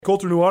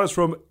Colter Nuanez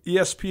from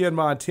ESPN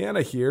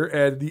Montana here,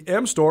 and the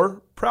M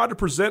Store, proud to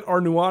present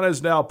our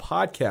Nuanez Now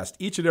podcast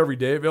each and every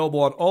day, available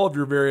on all of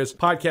your various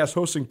podcast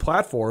hosting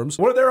platforms.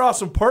 One of their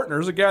awesome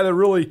partners, a guy that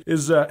really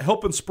is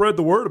helping spread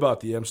the word about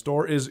the M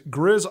Store, is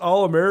Grizz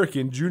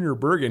All-American Junior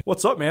Bergen.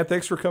 What's up, man?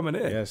 Thanks for coming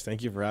in. Yes,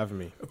 thank you for having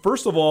me.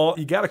 First of all,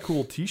 you got a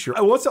cool t-shirt.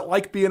 What's it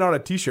like being on a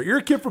t-shirt? You're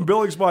a kid from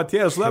Billings,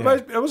 Montana, so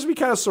that must be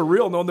kind of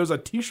surreal knowing there's a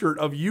t-shirt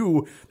of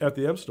you at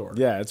the M Store.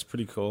 Yeah, it's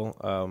pretty cool.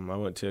 I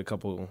went to a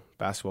couple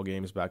basketball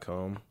games back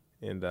home,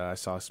 and I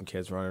saw some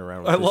kids running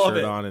around with their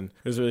shirt on, and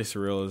it was really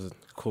surreal. It was a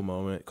cool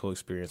moment, cool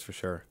experience for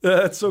sure.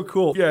 That's so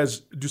cool. You guys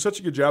do such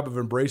a good job of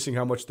embracing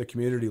how much the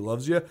community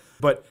loves you.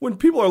 But when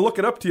people are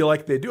looking up to you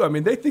like they do,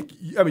 they think,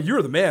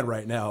 you're the man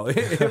right now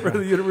for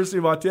the University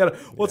of Montana.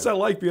 What's that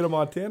like being a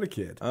Montana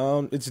kid?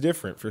 It's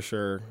different for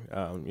sure.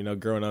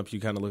 Growing up, you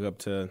kind of look up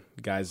to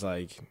guys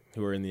like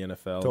who are in the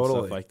NFL and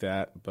stuff like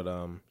that. But,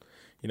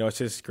 it's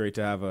just great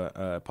to have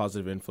a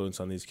positive influence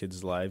on these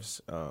kids' lives.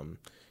 I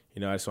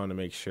just want to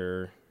make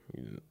sure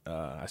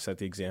I set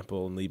the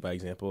example and lead by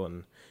example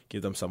and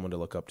give them someone to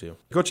look up to.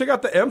 Go check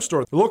out the M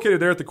Store. They're located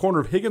there at the corner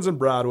of Higgins and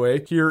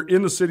Broadway here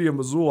in the city of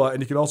Missoula,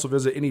 and you can also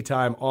visit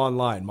anytime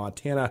online,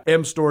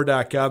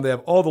 montanamstore.com. They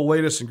have all the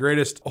latest and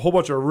greatest, a whole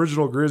bunch of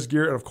original Grizz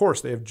gear, and of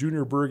course, they have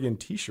Junior Bergen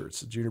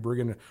t-shirts. Junior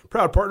Bergen,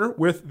 proud partner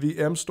with the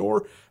M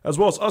Store, as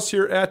well as us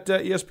here at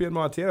ESPN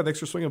Montana. Thanks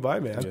for swinging by,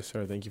 man. Yes,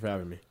 sir. Thank you for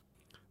having me.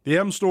 The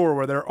M Store,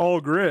 where they're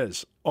all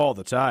Grizz all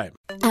the time.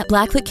 At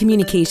Blackfoot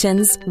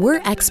Communications,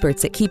 we're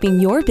experts at keeping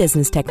your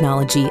business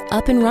technology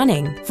up and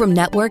running. From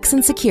networks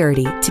and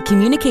security to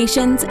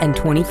communications and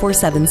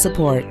 24/7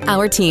 support,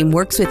 our team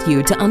works with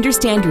you to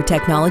understand your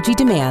technology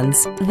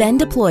demands, then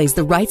deploys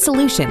the right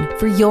solution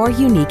for your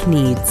unique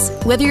needs.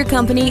 Whether your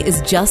company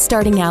is just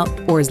starting out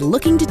or is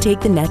looking to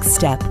take the next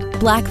step,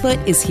 Blackfoot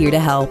is here to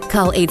help.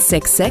 Call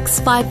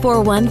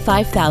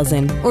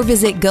 866-541-5000 or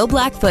visit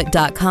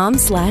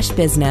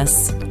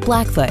goblackfoot.com/business.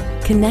 Blackfoot,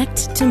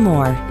 connect to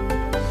more.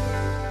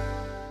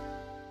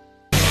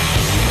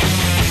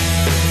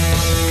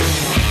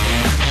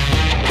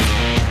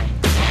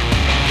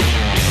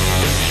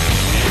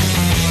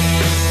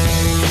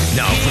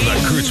 Now from the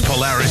Kurtz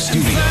Polaris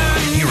studio,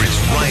 here is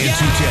Ryan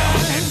Tutel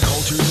and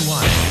Colter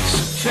Nuanez.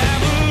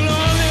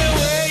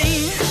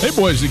 Hey,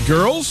 boys and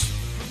girls.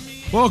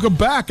 Welcome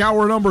back.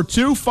 Hour number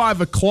 2,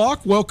 5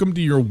 o'clock. Welcome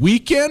to your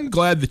weekend.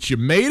 Glad that you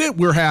made it.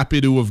 We're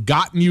happy to have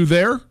gotten you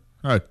there. All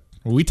right.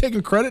 Are we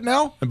taking credit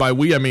now? And by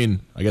we, I mean,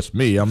 I guess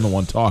me. I'm the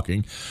one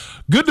talking.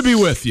 Good to be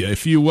with you.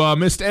 If you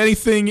missed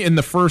anything in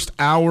the first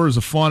hour, is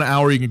a fun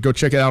hour, you can go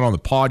check it out on the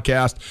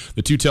podcast.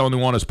 The Tutel and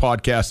Nuanez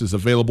podcast is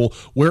available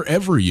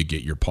wherever you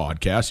get your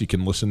podcasts. You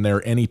can listen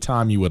there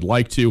anytime you would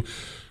like to.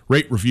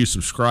 Rate, review,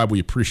 subscribe.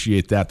 We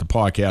appreciate that. The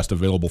podcast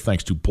available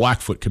thanks to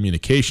Blackfoot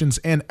Communications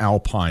and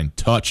Alpine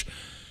Touch.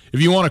 If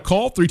you want to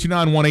call,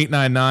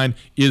 329-1899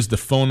 is the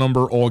phone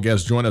number. All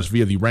guests join us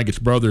via the Rankich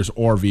Brothers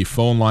RV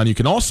phone line. You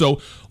can also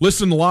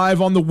listen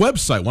live on the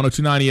website,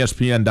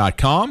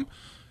 1029ESPN.com.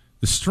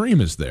 The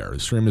stream is there. The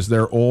stream is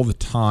there all the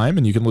time,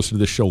 and you can listen to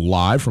this show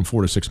live from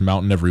 4 to 6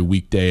 Mountain every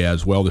weekday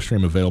as well. The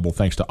stream available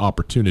thanks to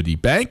Opportunity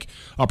Bank.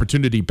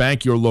 Opportunity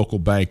Bank, your local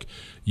bank,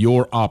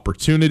 your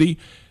opportunity.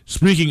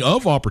 Speaking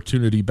of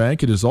Opportunity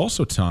Bank, it is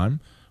also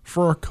time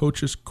for our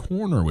Coach's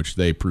Corner, which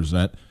they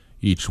present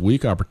each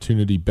week.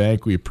 Opportunity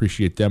Bank, we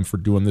appreciate them for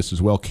doing this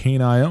as well.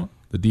 Kane Ione,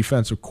 the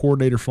defensive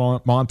coordinator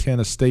for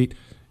Montana State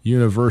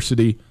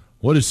University.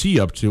 What is he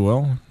up to?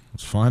 Well,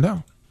 let's find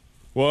out.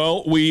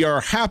 Well, we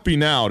are happy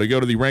now to go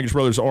to the Rankich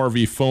Brothers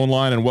RV phone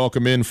line and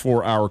welcome in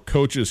for our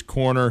Coach's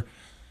Corner,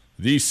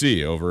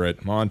 DC over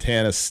at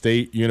Montana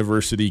State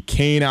University,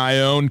 Kane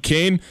Ione.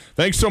 Kane,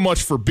 thanks so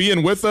much for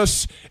being with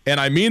us,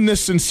 and I mean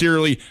this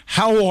sincerely.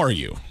 How are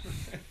you?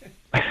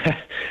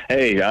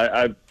 Hey,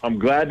 I'm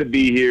glad to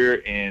be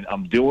here, and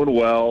I'm doing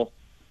well.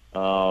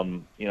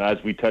 As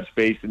we touched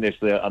base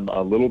initially, I'm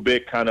a little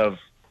bit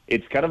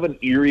it's kind of an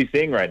eerie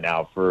thing right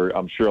now for,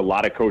 I'm sure, a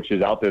lot of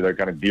coaches out there that are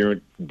kind of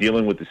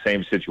dealing with the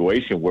same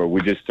situation where we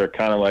just are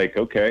kind of like,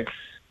 okay,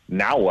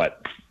 now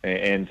what?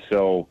 And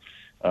so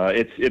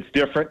it's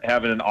different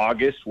having an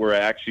August where I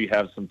actually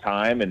have some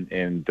time,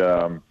 and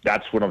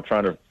that's what I'm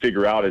trying to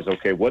figure out is,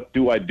 okay, what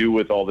do I do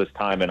with all this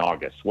time in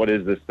August? What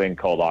is this thing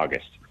called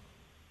August?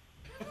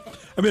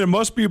 I mean, it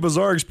must be a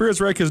bizarre experience,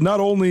 right? Because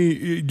not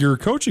only your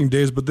coaching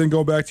days, but then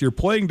going back to your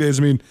playing days.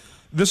 I mean,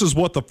 this is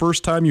the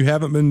first time you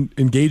haven't been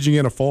engaging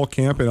in a fall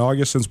camp in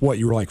August since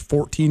you were like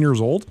 14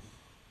 years old?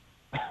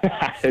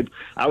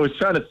 I was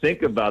trying to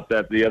think about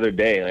that the other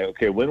day. Like,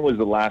 okay, when was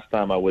the last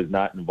time I was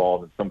not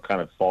involved in some kind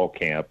of fall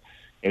camp?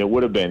 And it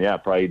would have been,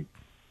 probably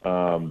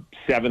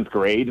 7th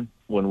grade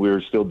when I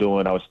was still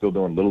doing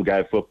little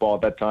guy football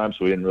at that time.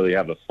 So we didn't really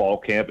have a fall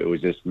camp. It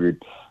was just we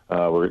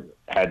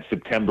had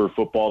September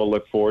football to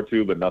look forward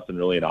to, but nothing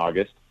really in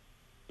August.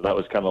 So that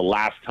was kind of the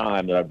last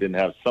time that I didn't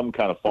have some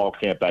kind of fall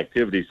camp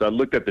activity. So I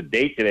looked at the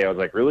date today. I was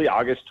like, really,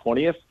 August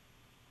 20th?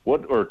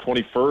 Or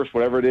 21st,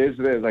 whatever it is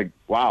today? I was like,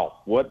 wow,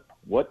 what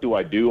do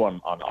I do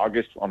on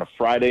a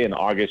Friday and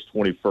August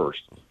 21st?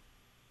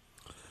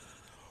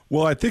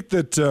 Well, I think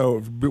that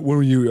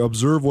when you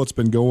observe what's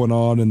been going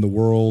on in the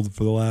world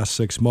for the last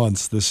 6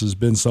 months, this has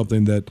been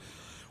something that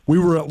we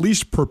were at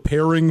least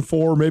preparing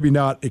for, maybe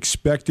not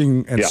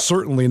expecting and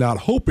certainly not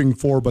hoping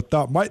for, but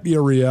thought might be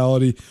a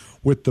reality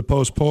with the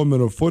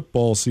postponement of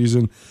football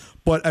season.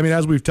 But, I mean,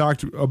 as we've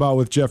talked about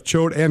with Jeff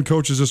Choate and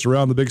coaches just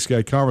around the Big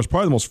Sky Conference,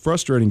 probably the most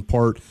frustrating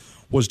part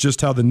was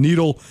just how the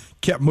needle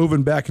kept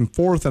moving back and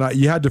forth, and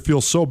you had to feel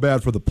so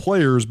bad for the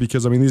players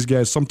because, I mean, these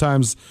guys,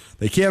 sometimes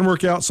they can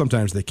work out,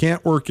 sometimes they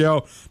can't work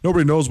out.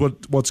 Nobody knows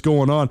what's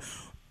going on.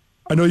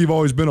 I know you've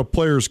always been a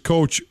player's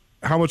coach.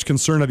 How much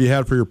concern have you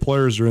had for your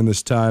players during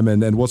this time,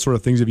 and what sort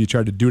of things have you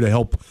tried to do to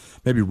help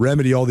maybe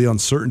remedy all the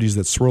uncertainties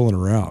that's swirling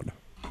around?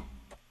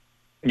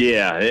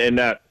 Yeah, and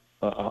that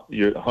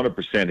you're 100%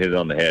 hit it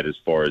on the head as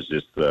far as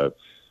just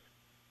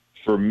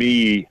for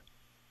me,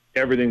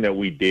 everything that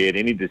we did,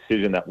 any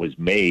decision that was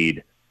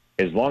made,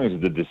 as long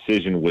as the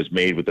decision was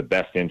made with the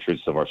best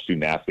interests of our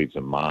student athletes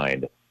in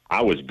mind,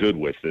 I was good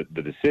with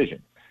the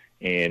decision.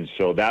 And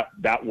so that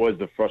was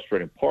the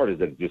frustrating part, is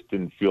that it just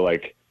didn't feel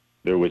like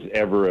there was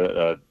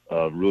ever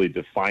a really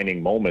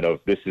defining moment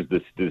of this is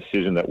the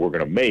decision that we're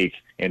going to make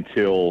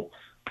until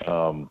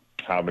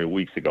how many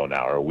weeks ago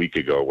now, or a week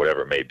ago, or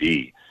whatever it may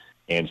be.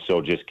 And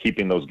so just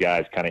keeping those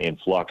guys kind of in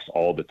flux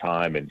all the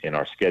time, and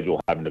our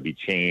schedule having to be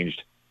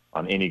changed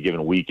on any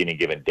given week, any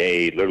given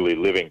day, literally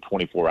living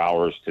 24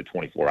 hours to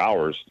 24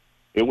 hours,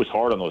 it was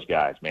hard on those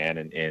guys, man.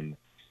 And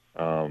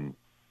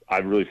I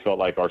really felt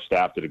like our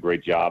staff did a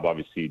great job.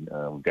 Obviously,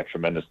 we've got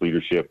tremendous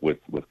leadership with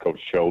Coach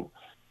Choate,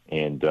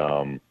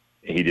 and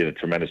he did a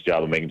tremendous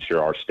job of making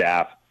sure our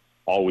staff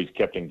always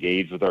kept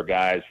engaged with our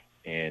guys.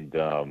 And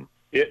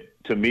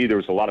to me, there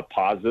was a lot of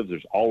positives.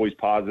 There's always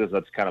positives.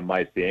 That's kind of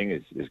my thing,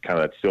 is kind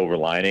of that silver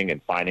lining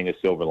and finding a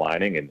silver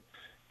lining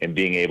and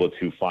being able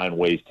to find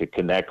ways to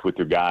connect with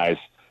your guys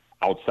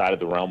outside of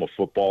the realm of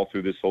football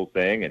through this whole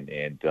thing.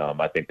 And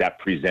I think that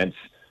presents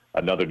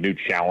another new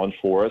challenge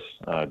for us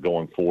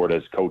going forward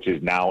as coaches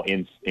now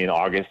in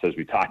August, as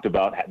we talked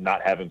about,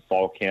 not having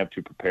fall camp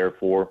to prepare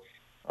for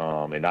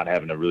and not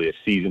having a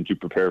season to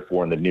prepare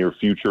for in the near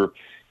future,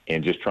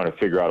 and just trying to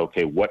figure out,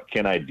 okay, what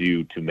can I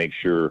do to make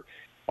sure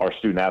our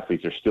student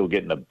athletes are still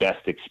getting the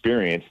best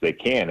experience they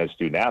can as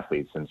student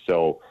athletes. And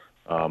so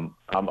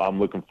I'm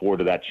looking forward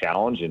to that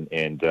challenge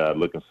and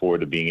looking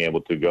forward to being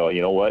able to go,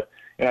 you know what?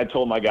 And I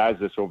told my guys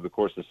this over the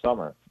course of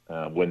summer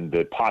when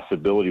the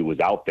possibility was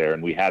out there,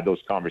 and we had those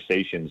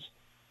conversations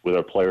with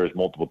our players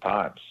multiple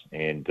times.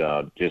 And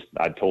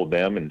I told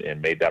them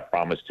and made that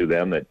promise to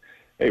them that,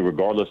 hey,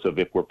 regardless of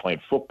if we're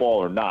playing football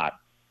or not,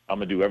 I'm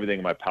going to do everything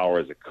in my power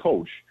as a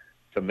coach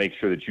to make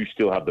sure that you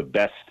still have the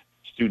best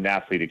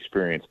student-athlete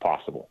experience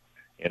possible.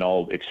 And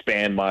I'll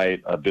expand my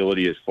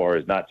ability as far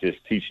as not just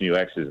teaching you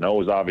X's and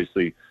O's,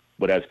 obviously,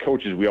 but as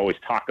coaches, we always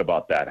talk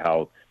about that,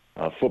 how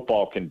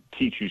football can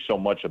teach you so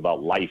much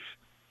about life.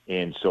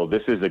 And so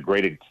this is a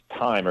great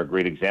time or a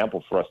great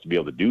example for us to be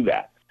able to do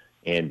that.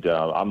 And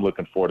I'm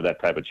looking forward to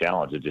that type of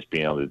challenge of just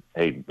being able to,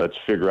 hey, let's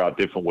figure out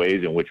different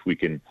ways in which we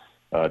can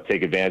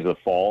take advantage of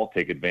the fall,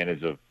 take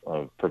advantage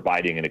of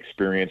providing an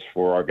experience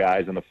for our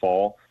guys in the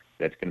fall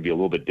that's going to be a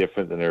little bit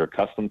different than they're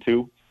accustomed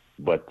to.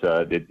 But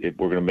we're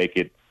going to make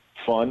it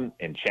fun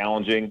and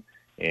challenging,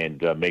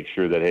 and make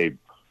sure that, hey,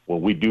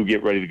 when we do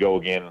get ready to go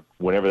again,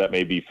 whenever that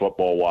may be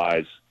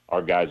football-wise,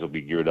 our guys will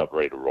be geared up,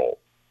 ready to roll.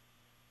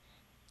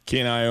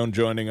 Kane Ioane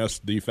joining us,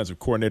 defensive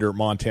coordinator at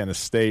Montana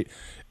State.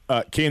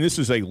 Kane, this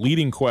is a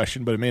leading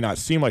question, but it may not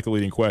seem like a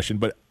leading question,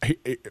 but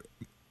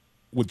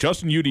with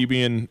Justin Udy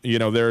being,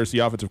 there as the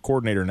offensive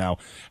coordinator now,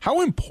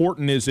 how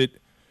important is it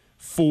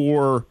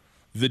for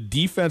the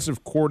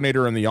defensive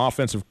coordinator and the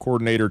offensive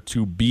coordinator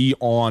to be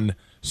on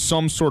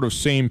some sort of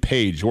same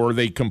page, or are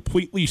they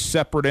completely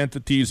separate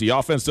entities? The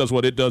offense does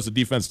what it does, the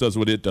defense does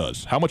what it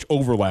does. How much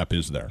overlap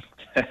is there?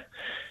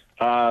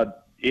 There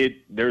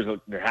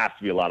has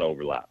to be a lot of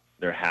overlap.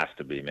 There has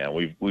to be, man.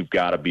 We've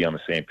got to be on the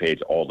same page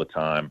all the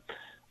time.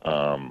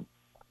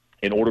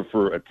 In order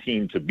for a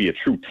team to be a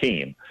true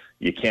team,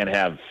 you can't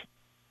have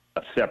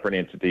a separate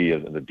entity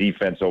of the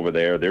defense over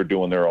there. They're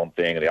doing their own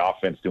thing, and the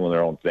offense doing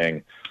their own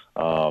thing.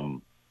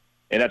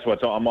 And that's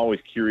what I'm always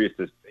curious.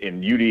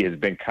 And Udy has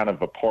been kind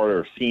of a part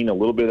or seen a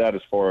little bit of that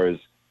as far as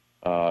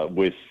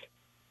with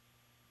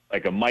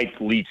like a Mike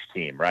Leach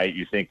team, right?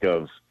 You think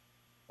of,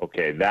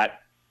 okay,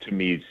 that to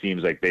me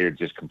seems like they're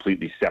just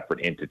completely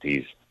separate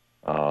entities.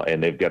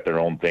 And they've got their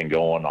own thing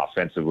going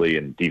offensively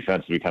and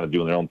defensively, kind of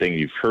doing their own thing.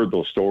 You've heard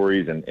those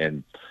stories.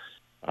 And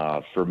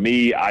for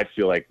me, I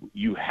feel like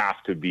you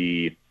have to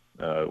be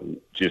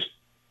just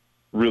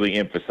really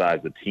emphasize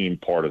the team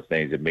part of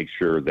things and make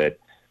sure that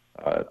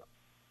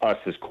us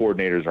as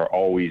coordinators are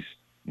always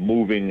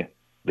moving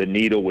the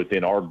needle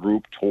within our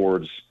group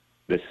towards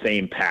the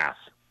same path,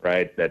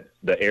 right? That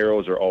the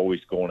arrows are always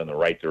going in the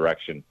right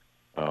direction,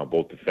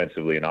 both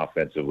defensively and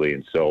offensively.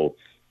 And so,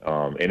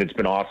 and it's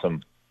been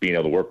awesome being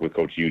able to work with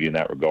Coach Udy in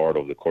that regard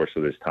over the course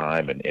of this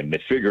time and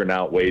figuring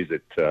out ways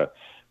that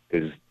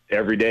is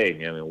every day.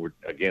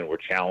 We're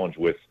challenged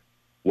with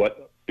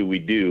what do we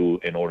do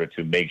in order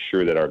to make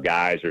sure that our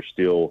guys are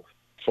still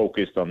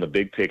focused on the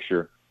big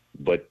picture,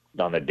 but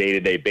on a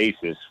day-to-day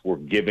basis, we're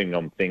giving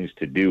them things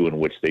to do in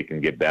which they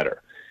can get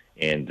better.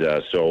 And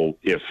so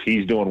if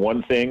he's doing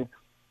one thing,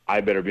 I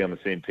better be on the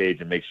same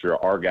page and make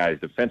sure our guys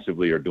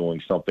defensively are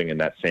doing something in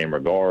that same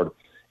regard,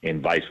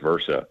 and vice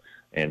versa.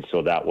 And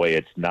so that way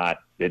it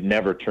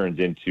never turns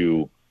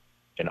into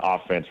an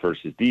offense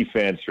versus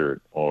defense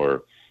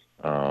or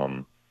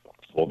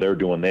well, they're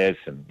doing this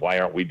and why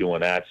aren't we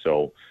doing that?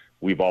 So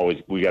we got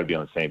to be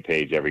on the same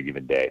page every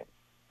given day.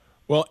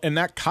 Well, and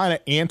that kind of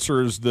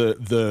answers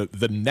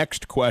the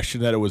next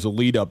question that it was a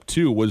lead up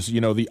to was,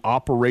 the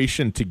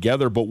operation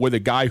together, but with a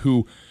guy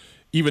who,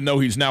 even though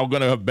he's now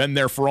going to have been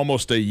there for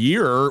almost a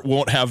year,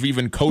 won't have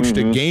even coached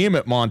a game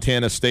at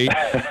Montana State.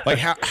 Like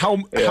how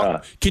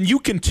can you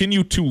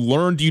continue to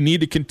learn? Do you need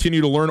to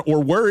continue to learn,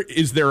 or where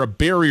is there a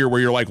barrier where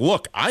you're like,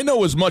 look, I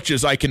know as much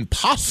as I can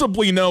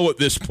possibly know at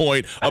this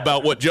point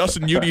about what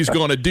Justin Udy is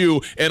going to do,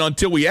 and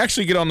until we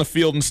actually get on the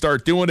field and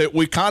start doing it,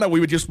 we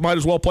would just might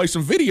as well play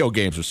some video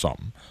games or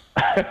something.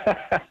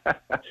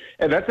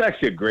 And that's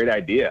actually a great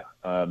idea.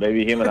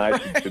 Maybe him and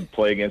I should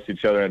play against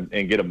each other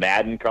and get a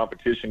Madden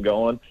competition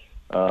going.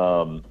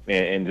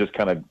 And just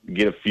kind of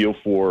get a feel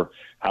for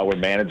how we're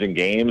managing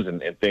games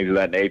and things of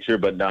that nature.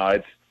 But no,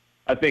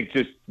 I think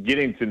just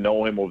getting to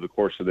know him over the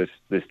course of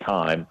this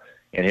time,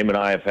 and him and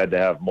I have had to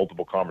have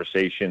multiple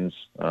conversations,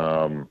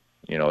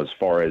 as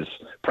far as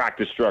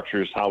practice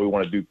structures, how we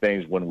want to do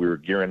things when we were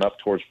gearing up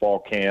towards fall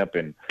camp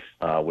and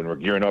when we're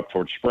gearing up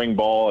towards spring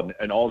ball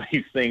and all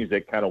these things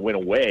that kind of went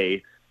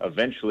away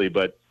eventually.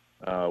 But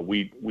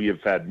we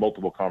have had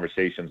multiple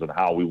conversations on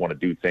how we want to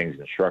do things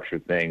and structure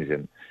things,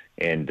 and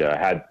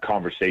had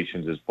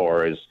conversations as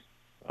far as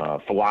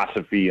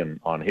philosophy and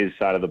on his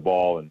side of the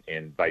ball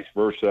and vice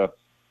versa.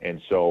 And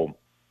so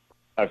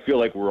I feel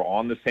like we're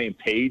on the same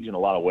page in a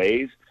lot of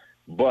ways,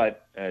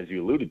 but as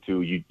you alluded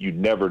to, you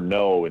never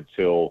know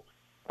until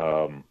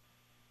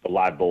the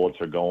live bullets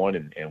are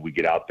going and we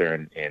get out there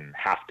and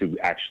have to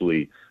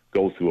actually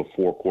go through a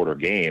 4-quarter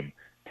game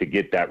to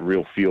get that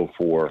real feel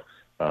for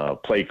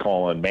play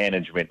calling,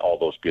 management, all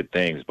those good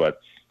things. But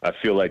I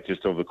feel like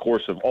just over the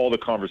course of all the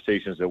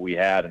conversations that we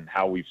had and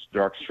how we've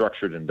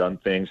structured and done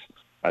things,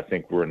 I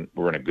think we're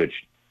in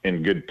a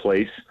good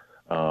place.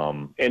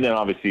 And then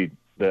obviously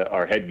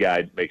our head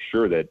guy makes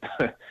sure that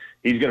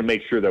he's going to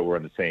make sure that we're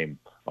on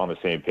the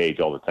same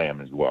page all the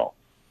time as well.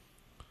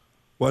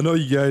 Well, I know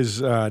you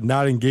guys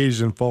not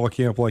engaged in fall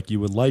camp like you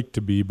would like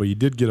to be, but you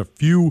did get a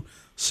few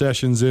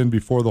sessions in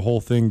before the whole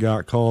thing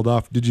got called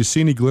off. Did you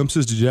see any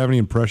glimpses? Did you have any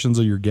impressions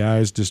of your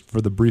guys just for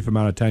the brief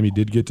amount of time you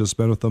did get to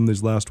spend with them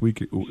these last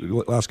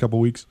couple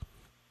of weeks?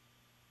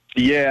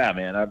 Yeah,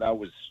 man,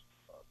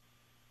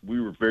 we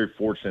were very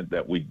fortunate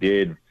that we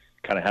did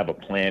kind of have a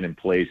plan in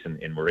place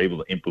and were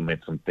able to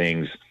implement some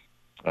things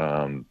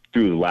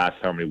through the last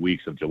how many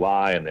weeks of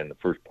July and then the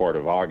first part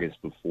of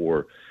August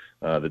before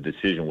the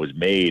decision was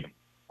made.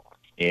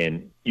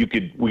 And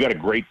we got a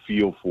great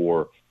feel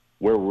for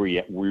where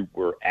we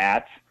were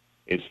at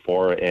as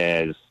far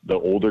as the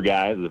older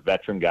guys, the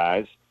veteran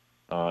guys.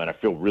 And I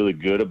feel really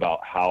good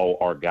about how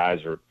our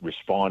guys are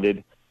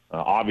responded.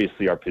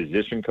 Obviously, our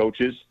position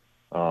coaches,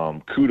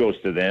 kudos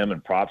to them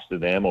and props to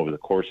them over the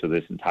course of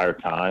this entire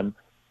time.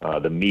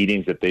 The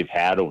meetings that they've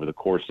had over the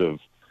course of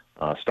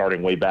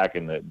starting way back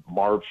in the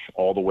March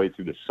all the way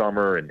through the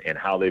summer and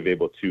how they've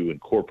able to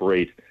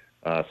incorporate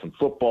some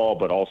football,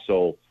 but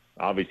also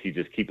obviously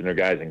just keeping their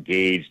guys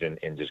engaged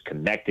and just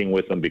connecting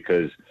with them,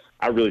 because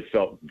I really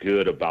felt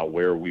good about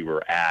where we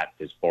were at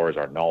as far as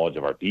our knowledge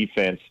of our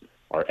defense,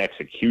 our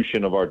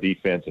execution of our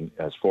defense, and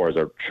as far as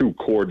our true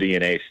core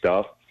DNA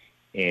stuff.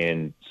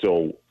 And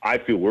so I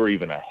feel we're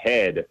even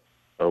ahead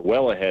or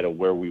well ahead of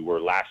where we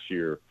were last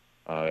year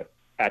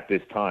at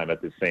this time,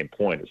 at the same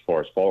point, as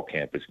far as fall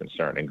camp is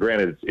concerned. And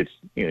granted, it's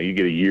you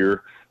get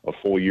a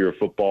full year of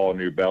football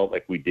under your belt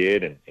like we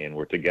did, and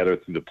we're together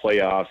through the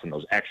playoffs, and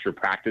those extra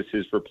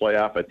practices for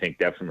playoff, I think,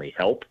 definitely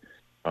help.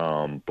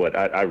 But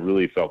I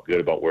really felt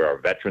good about where our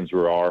veterans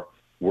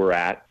were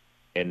at.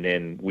 And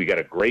then we got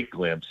a great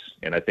glimpse,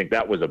 and I think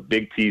that was a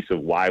big piece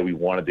of why we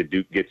wanted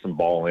to get some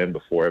ball in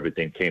before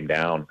everything came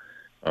down,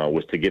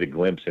 was to get a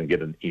glimpse and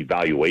get an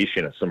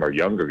evaluation of some of our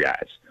younger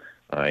guys,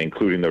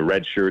 including the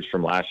red shirts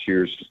from last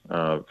year's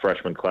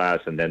freshman class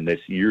and then this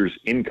year's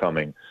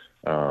incoming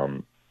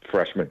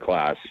freshman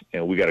class.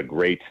 And we got a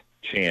great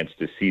chance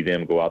to see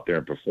them go out there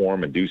and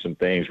perform and do some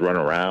things, run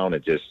around,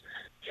 and just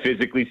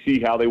physically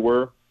see how they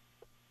were,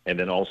 and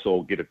then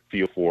also get a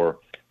feel for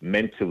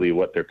mentally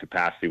what their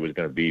capacity was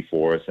going to be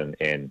for us,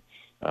 and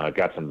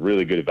got some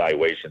really good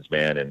evaluations,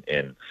 man.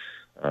 And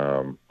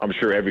I'm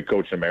sure every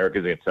coach in America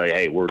is going to tell you,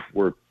 hey,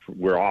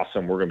 we're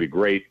awesome, we're going to be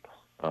great.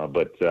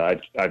 But I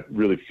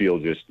really feel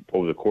just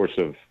over the course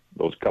of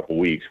those couple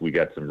weeks, we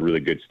got some really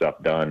good stuff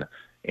done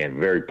and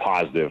very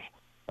positive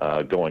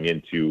going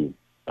into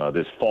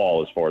this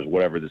fall as far as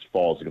whatever this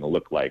fall is going to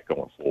look like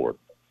going forward.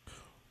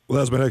 Well,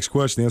 that's my next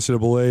question. The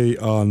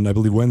NCAA on, I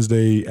believe,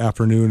 Wednesday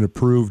afternoon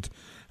approved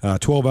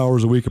 12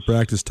 hours a week of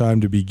practice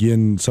time to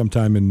begin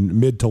sometime in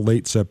mid to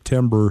late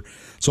September.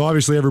 So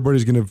obviously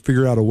everybody's going to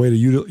figure out a way to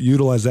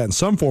utilize that in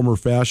some form or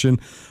fashion.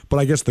 But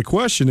I guess the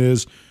question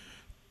is,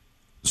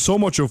 so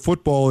much of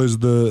football is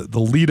the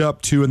lead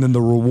up to and then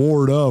the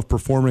reward of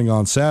performing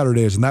on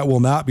Saturdays, and that will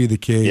not be the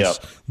case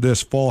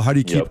this fall. How do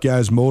you keep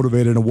guys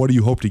motivated, and what do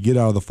you hope to get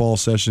out of the fall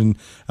session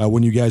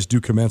when you guys do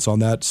commence on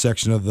that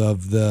section of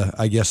the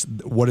I guess,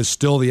 what is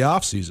still the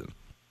off season?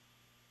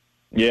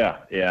 Yeah.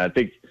 I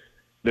think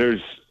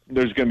there's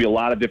going to be a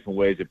lot of different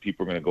ways that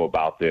people are going to go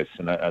about this,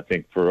 and I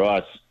think for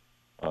us,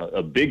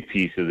 a big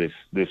piece of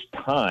this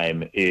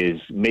time is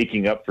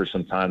making up for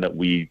some time that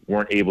we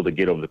weren't able to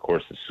get over the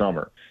course of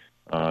summer.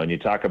 And you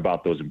talk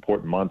about those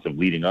important months of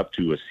leading up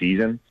to a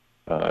season.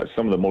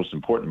 Some of the most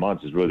important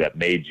months is really that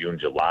May, June,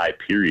 July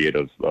period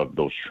of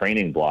those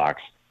training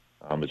blocks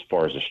as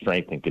far as the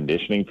strength and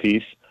conditioning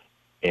piece.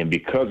 And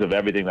because of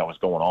everything that was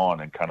going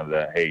on and kind of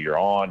the, hey, you're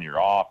on, you're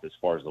off as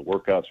far as the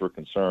workouts were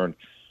concerned,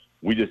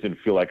 we just didn't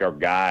feel like our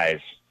guys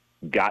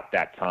got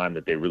that time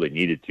that they really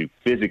needed to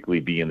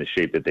physically be in the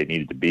shape that they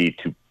needed to be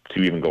to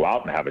even go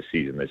out and have a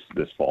season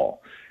this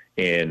fall.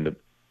 And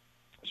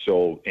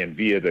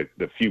via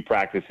the few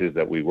practices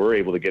that we were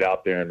able to get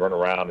out there and run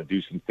around and do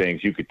some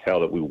things, you could tell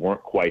that we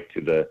weren't quite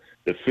to the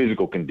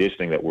physical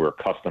conditioning that we're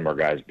accustomed our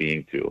guys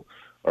being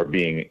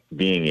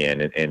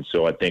in. And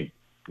so I think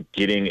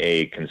getting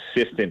a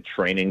consistent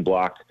training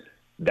block,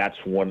 that's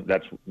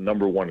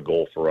number one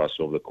goal for us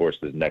over the course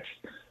of the next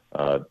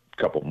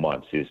couple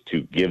months, is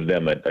to give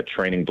them a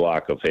training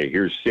block of, hey,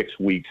 here's 6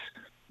 weeks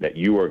that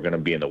you are going to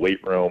be in the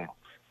weight room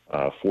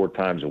 4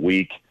 times a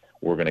week.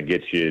 We're going to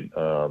get you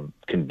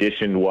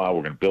conditioned while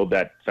we're going to build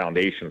that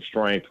foundation of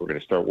strength. We're going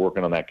to start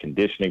working on that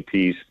conditioning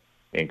piece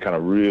and kind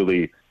of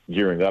really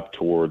gearing up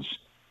towards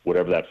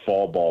whatever that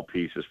fall ball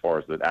piece as far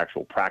as the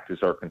actual practice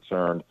are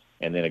concerned.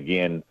 And then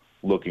again,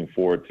 looking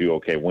forward to,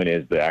 okay, when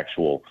is the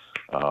actual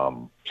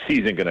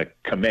season going to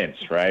commence,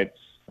 right?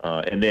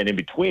 And then in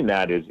between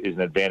that is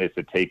an advantage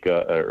to take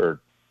a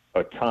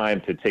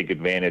time to take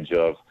advantage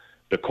of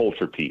the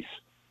culture piece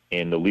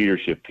and the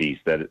leadership piece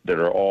that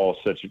are all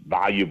such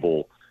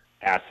valuable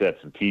assets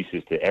and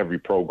pieces to every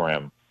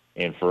program.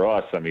 And for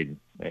us, I mean,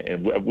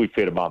 and we've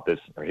hit on this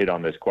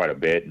quite a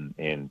bit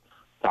and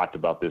talked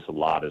about this a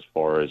lot as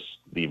far as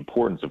the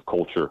importance of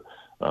culture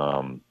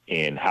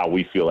and how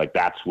we feel like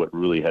that's what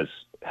really has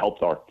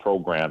helped our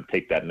program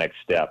take that next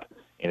step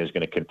and is going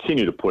to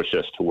continue to push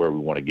us to where we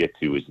want to get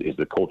to is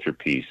the culture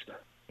piece.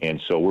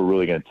 And so we're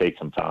really going to take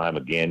some time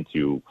again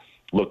to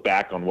look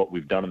back on what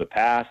we've done in the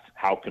past.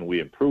 How can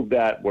we improve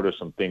that? What are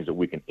some things that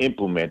we can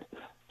implement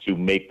to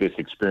make this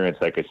experience,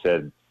 like I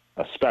said,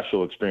 a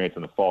special experience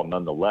in the fall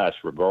nonetheless,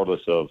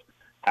 regardless of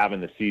having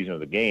the season or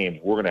the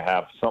games? We're going to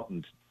have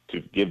something to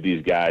give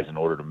these guys in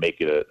order to make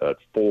it a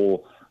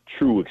full,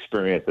 true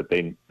experience that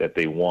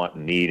they want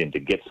and need, and to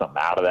get something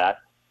out of that.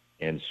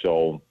 And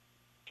so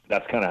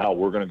that's kind of how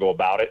we're going to go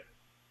about it.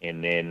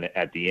 And then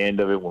at the end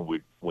of it, when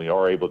we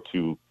are able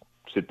to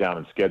sit down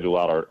and schedule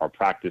out our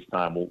practice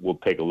time, we'll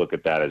take a look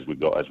at that as we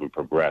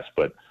progress.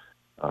 But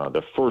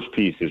the first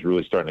piece is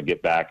really starting to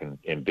get back and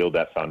build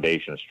that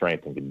foundation of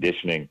strength and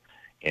conditioning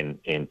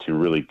and to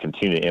really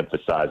continue to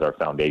emphasize our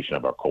foundation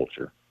of our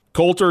culture.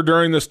 Colter,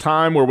 during this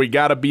time where we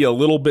got to be a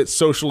little bit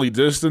socially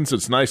distanced,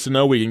 it's nice to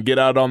know we can get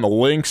out on the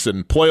links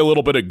and play a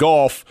little bit of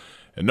golf,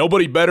 and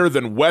nobody better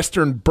than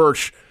Western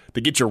Birch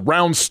to get your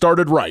rounds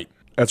started right.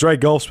 That's right.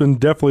 Golf's been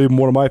definitely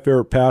one of my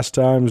favorite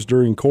pastimes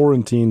during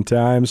quarantine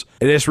times.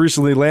 I just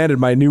recently landed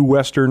my new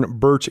Western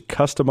Birch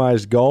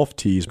customized golf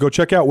tees. Go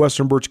check out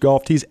Western Birch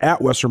golf tees at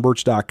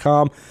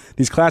westernbirch.com.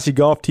 These classy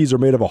golf tees are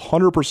made of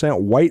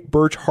 100% white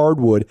birch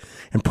hardwood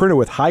and printed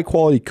with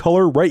high-quality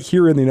color right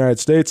here in the United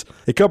States.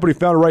 A company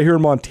founded right here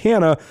in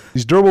Montana.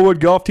 These durable wood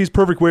golf tees,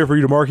 perfect way for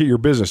you to market your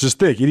business. Just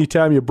think,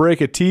 anytime you break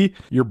a tee,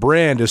 your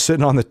brand is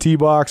sitting on the tee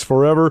box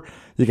forever.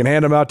 You can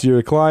hand them out to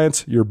your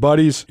clients, your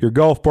buddies, your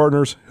golf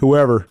partners,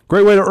 whoever.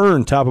 Great way to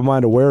earn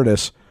top-of-mind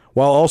awareness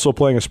while also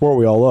playing a sport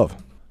we all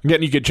love.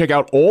 Again, you can check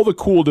out all the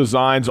cool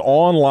designs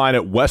online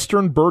at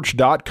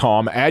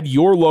westernbirch.com. Add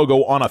your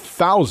logo on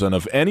 1,000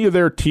 of any of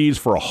their tees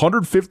for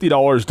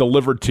 $150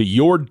 delivered to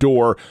your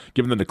door.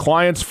 Give them to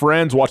clients,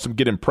 friends, watch them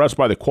get impressed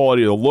by the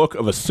quality of the look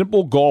of a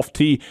simple golf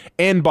tee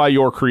and by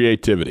your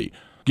creativity.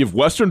 Give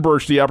Western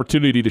Birch the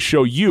opportunity to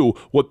show you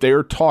what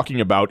they're talking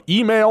about.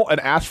 Email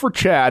and ask for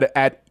Chad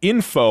at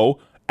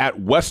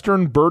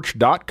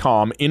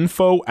info@westernbirch.com,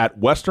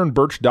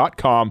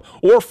 info@westernbirch.com,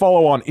 or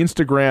follow on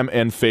Instagram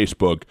and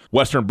Facebook,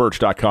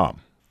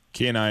 westernbirch.com.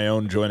 Ken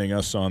Ione joining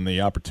us on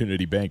the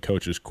Opportunity Bank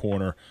Coaches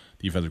Corner,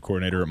 defensive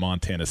coordinator at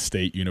Montana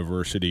State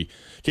University.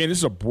 Ken, this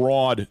is a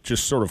broad,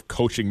 just sort of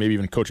coaching, maybe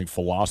even coaching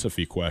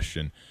philosophy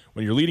question.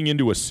 When you're leading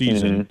into a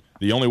season,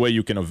 the only way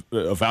you can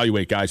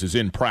evaluate guys is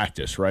in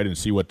practice, right, and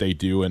see what they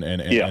do and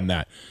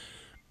that.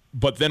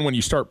 But then when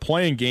you start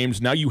playing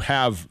games, now you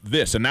have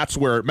this, and that's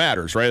where it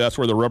matters, right? That's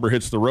where the rubber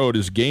hits the road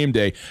is game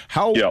day.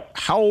 How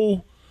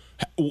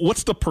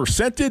what's the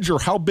percentage, or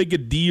how big a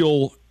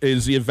deal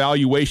is the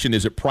evaluation?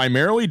 Is it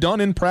primarily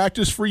done in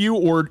practice for you,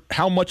 or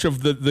how much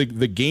of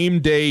the game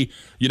day,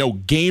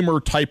 gamer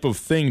type of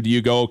thing do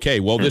you go, okay,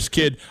 well, this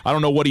kid, I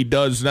don't know what he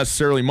does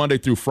necessarily Monday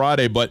through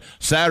Friday, but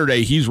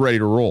Saturday he's ready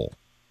to roll?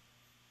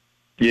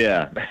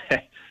 Yeah.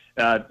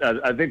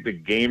 I think the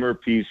gamer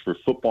piece for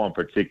football in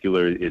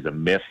particular is a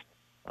myth.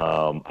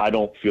 I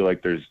don't feel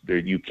like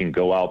you can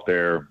go out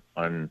there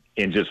and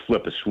just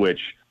flip a switch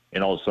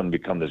and all of a sudden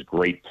become this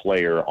great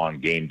player on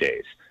game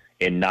days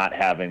and not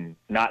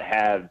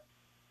have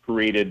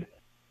created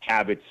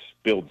habits,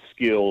 build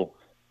skill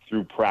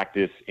through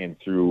practice and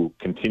through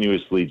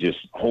continuously just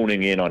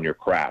honing in on your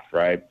craft,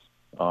 right?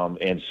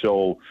 And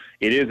so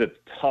it is a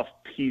tough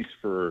piece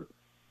to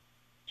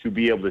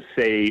be able to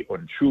say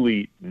or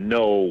truly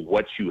know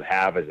what you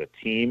have as a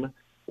team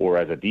or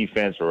as a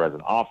defense or as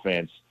an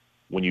offense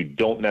when you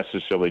don't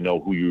necessarily know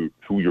who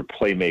your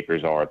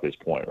playmakers are at this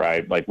point,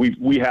 right? Like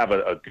we have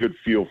a good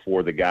feel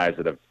for the guys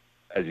that have,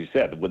 as you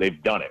said,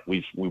 they've done it.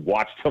 We've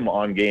watched them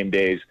on game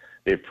days.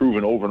 They've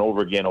proven over and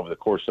over again over the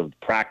course of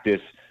practice,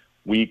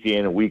 week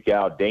in and week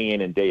out, day in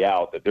and day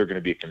out, that they're going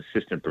to be a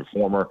consistent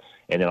performer.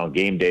 And then on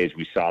game days,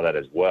 we saw that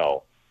as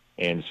well.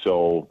 And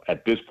so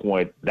at this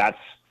point, that's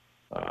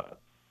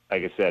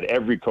like I said,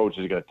 every coach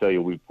is going to tell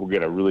you we'll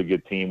get a really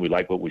good team. We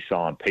like what we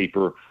saw on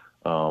paper.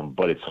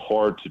 But it's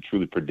hard to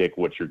truly predict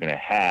what you're going to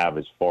have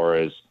as far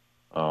as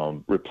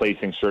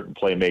replacing certain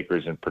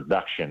playmakers in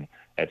production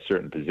at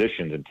certain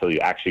positions until you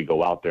actually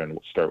go out there and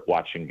start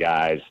watching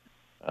guys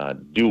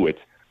do it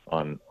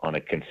on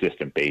a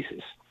consistent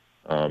basis.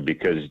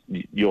 Because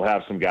you'll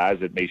have some guys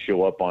that may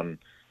show up on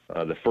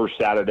the first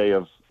Saturday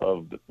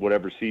of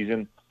whatever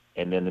season,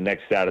 and then the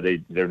next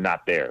Saturday they're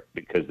not there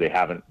because they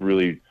haven't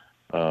really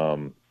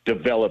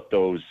developed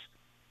those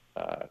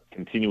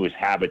continuous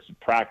habits of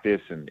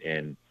practice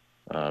and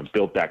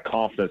built that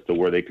confidence to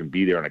where they can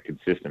be there on a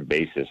consistent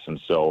basis. And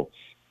so,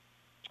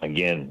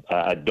 again,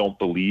 I don't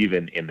believe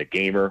in the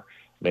gamer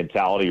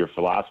mentality or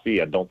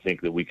philosophy. I don't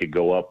think that we could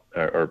go up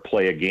or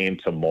play a game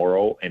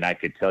tomorrow and I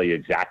could tell you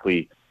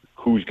exactly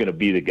who's going to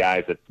be the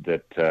guys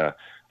that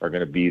are going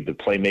to be the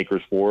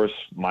playmakers for us,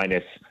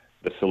 minus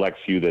the select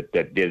few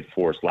that did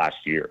for us last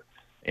year.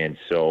 And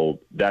so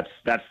that's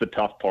the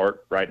tough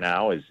part right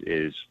now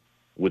is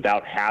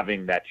without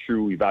having that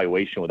true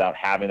evaluation, without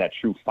having that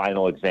true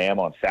final exam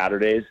on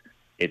Saturdays,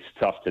 it's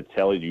tough to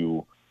tell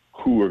you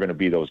who are going to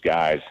be those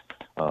guys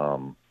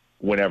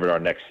whenever our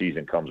next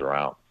season comes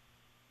around.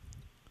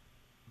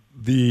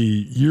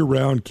 The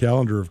year-round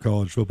calendar of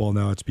college football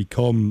now, it's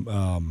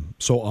become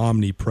so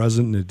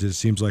omnipresent, and it just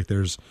seems like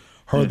there's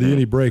hardly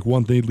any break.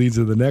 One thing leads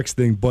to the next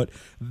thing, but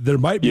there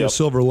might be a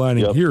silver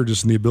lining here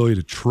just in the ability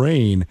to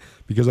train,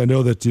 because I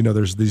know that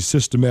there's these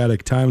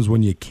systematic times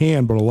when you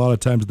can, but a lot of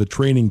times the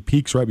training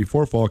peaks right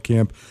before fall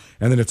camp,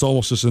 and then it's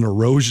almost just an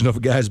erosion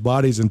of guys'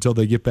 bodies until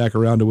they get back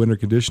around to winter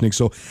conditioning.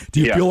 So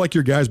do you feel like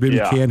your guys maybe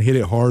can hit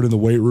it hard in the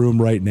weight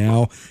room right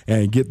now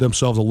and get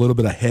themselves a little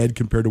bit ahead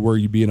compared to where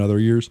you'd be in other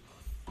years?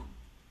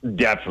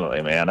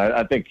 Definitely, man.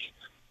 I think,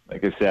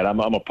 like I said, I'm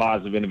a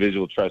positive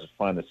individual who tries to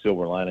find the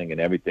silver lining in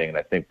everything, and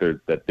I think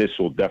that this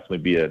will definitely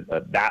be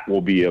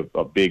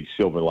a big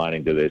silver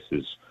lining to this.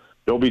 Is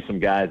there'll be some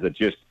guys that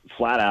just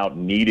flat out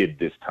needed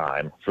this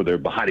time for their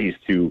bodies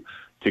to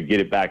get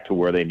it back to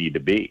where they need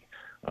to be.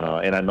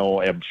 And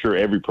I'm sure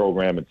every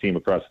program and team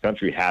across the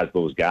country has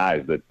those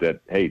guys that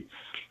hey,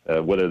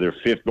 whether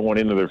they're going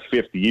into their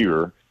fifth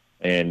year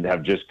and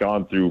have just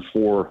gone through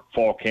 4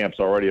 fall camps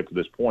already up to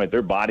this point,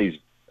 their bodies,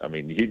 I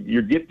mean,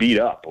 you get beat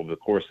up over the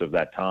course of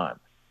that time.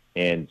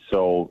 And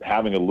so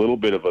having a little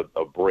bit of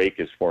a break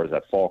as far as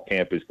that fall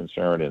camp is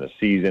concerned in a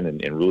season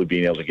and really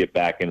being able to get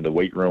back into the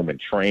weight room and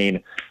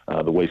train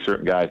the way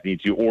certain guys need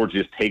to, or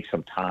just take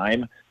some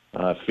time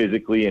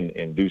physically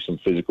and do some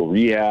physical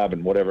rehab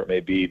and whatever it may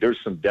be, there's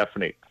some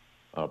definite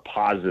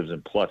positives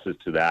and pluses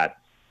to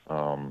that,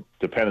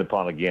 depending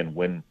upon, again,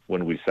 when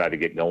we decide to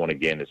get going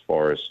again as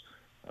far as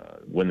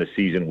when the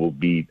season will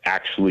be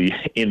actually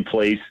in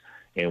place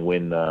and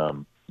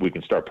when we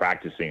can start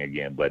practicing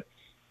again. But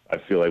I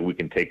feel like we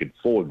can take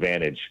full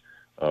advantage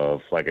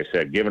of, like I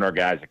said, giving our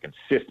guys a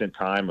consistent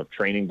time of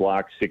training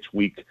block, 6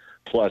 week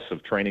plus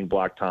of training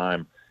block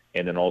time,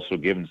 and then also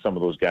giving some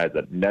of those guys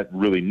that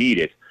really need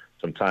it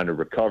some time to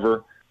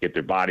recover, get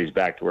their bodies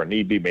back to where it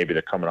need to be. Maybe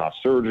they're coming off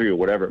surgery or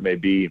whatever it may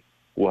be.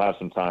 We'll have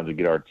some time to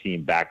get our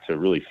team back to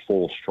really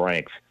full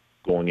strength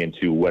going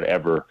into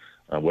whatever,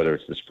 whether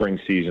it's the spring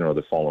season or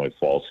the following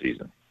fall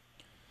season.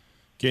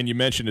 Ken, you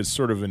mentioned it's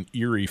sort of an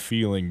eerie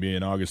feeling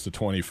being August the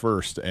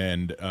 21st,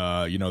 and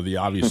the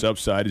obvious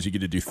upside is you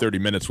get to do 30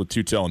 minutes with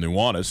Tutel and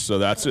Nuanez, so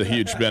that's a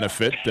huge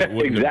benefit that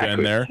wouldn't have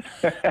been there.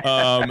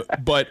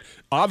 But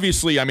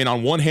obviously, I mean,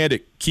 on one hand,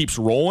 it keeps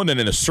rolling, and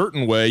in a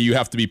certain way, you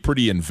have to be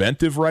pretty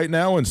inventive right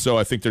now, and so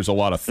I think there's a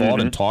lot of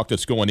thought and talk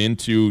that's going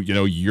into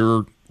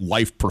your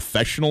life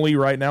professionally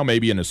right now,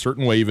 maybe in a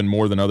certain way even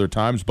more than other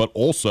times, but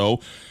also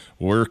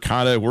we're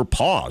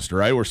paused,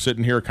 right? We're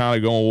sitting here kind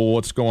of going, well,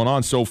 what's going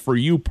on? So for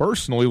you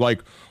personally,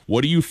 like,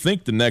 what do you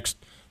think the next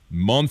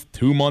month,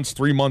 2 months,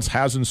 3 months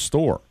has in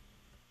store?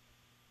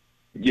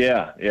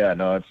 Yeah,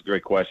 no, that's a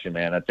great question,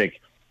 man. I think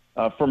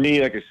for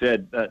me, like I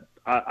said,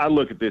 I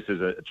look at this as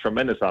a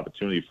tremendous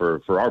opportunity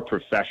for our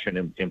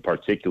profession in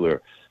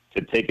particular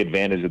to take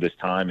advantage of this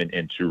time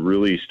and to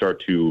really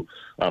start to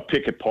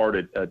pick apart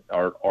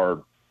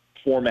our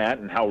format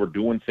and how we're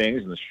doing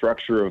things and the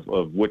structure of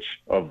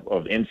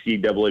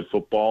NCAA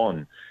football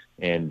and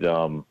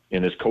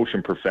in this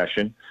coaching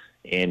profession,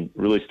 and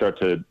really start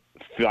to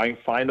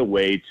find a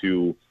way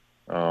to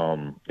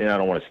and I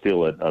don't want to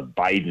steal a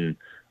Biden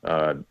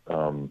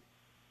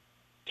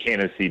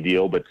candidacy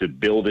deal, but to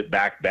build it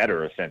back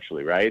better,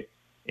 essentially, right?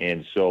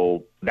 And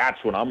so that's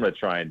what I'm going to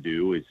try and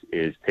do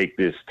is take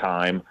this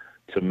time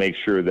to make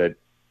sure that,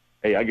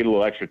 hey, I get a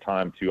little extra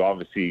time to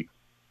obviously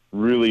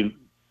really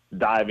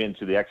dive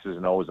into the X's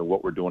and O's of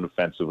what we're doing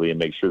offensively and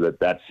make sure that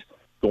that's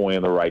going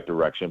in the right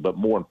direction. But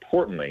more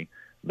importantly,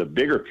 the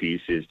bigger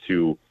piece is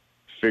to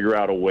figure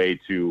out a way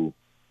to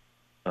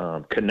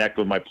connect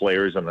with my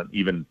players on an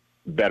even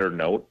better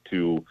note,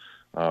 to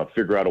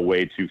figure out a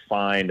way to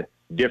find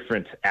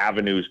different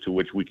avenues to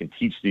which we can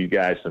teach these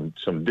guys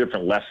some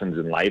different lessons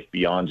in life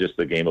beyond just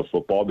the game of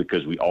football,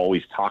 because we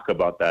always talk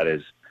about that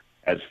as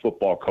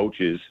football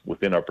coaches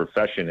within our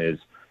profession is,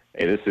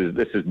 hey,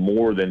 this is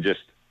more than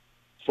just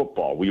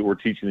football. We're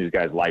teaching these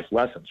guys life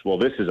lessons. Well,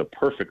 this is a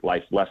perfect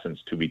life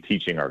lessons to be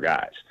teaching our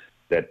guys,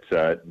 that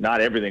not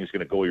everything's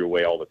going to go your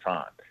way all the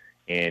time,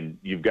 and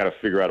you've got to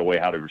figure out a way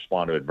how to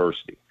respond to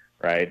adversity,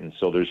 right? And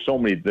so there's so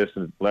many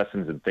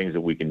lessons and things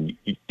that we can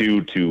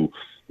do to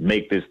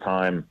make this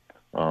time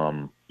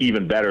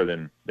even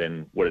better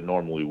than what it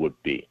normally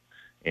would be.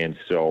 And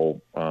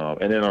so,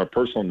 and then on a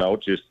personal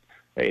note, just,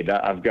 hey,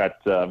 I've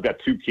got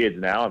 2 kids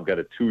now. I've got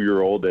a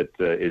 2-year-old that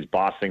is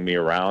bossing me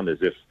around as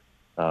if,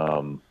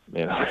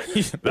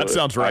 that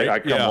sounds right. I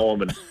come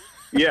home and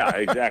yeah,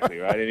 exactly.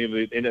 Right.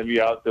 And any of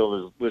you out there,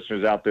 there's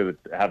listeners out there that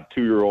have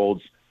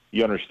 2-year-olds,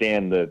 you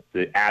understand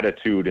the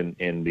attitude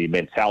and the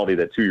mentality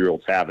that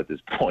 2-year-olds have at this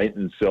point.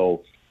 And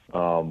so,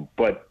 and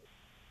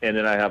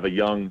then I have a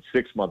young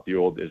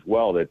 6-month-old as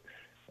well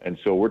and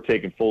so we're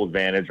taking full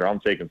advantage, or I'm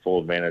taking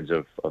full advantage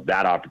of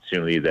that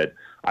opportunity that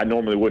I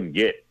normally wouldn't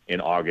get in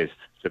August,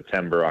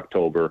 September,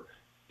 October,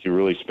 to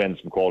really spend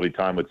some quality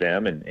time with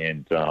them.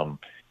 And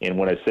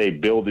when I say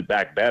build it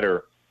back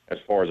better, as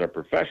far as our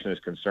profession is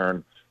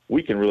concerned,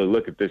 we can really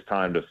look at this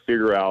time to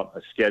figure out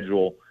a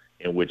schedule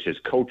in which, as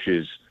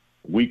coaches,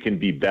 we can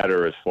be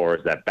better as far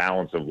as that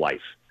balance of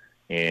life,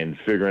 and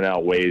figuring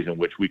out ways in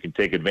which we can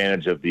take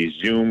advantage of these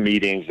Zoom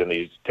meetings and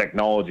these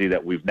technology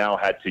that we've now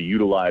had to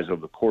utilize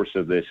over the course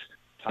of this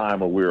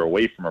time where we're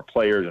away from our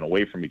players and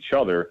away from each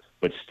other,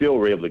 but still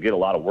we're able to get a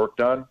lot of work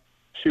done.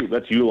 Shoot,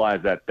 let's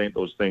utilize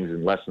those things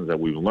and lessons that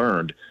we've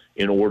learned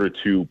in order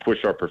to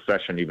push our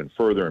profession even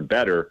further and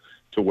better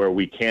to where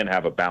we can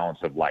have a balance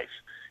of life.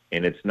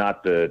 And it's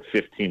not the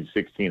 15,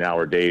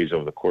 16-hour days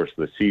over the course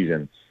of the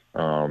season,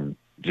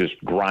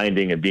 just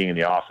grinding and being in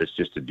the office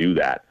just to do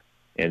that.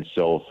 And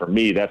so for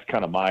me, that's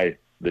kind of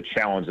the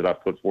challenge that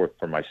I've put forth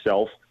for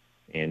myself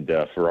and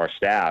for our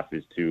staff,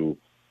 is to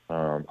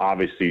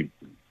obviously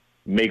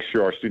make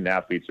sure our student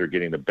athletes are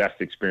getting the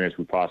best experience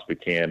we possibly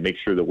can, make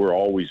sure that we're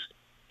always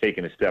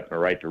taking a step in the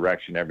right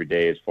direction every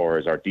day as far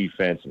as our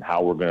defense and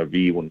how we're going to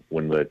be when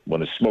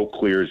the smoke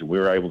clears and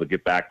we're able to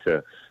get back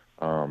to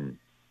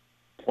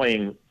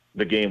playing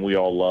the game we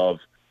all love,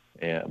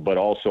 but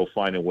also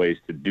finding ways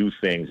to do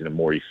things in a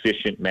more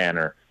efficient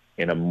manner,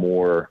 in a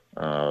more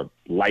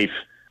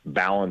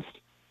life-balanced,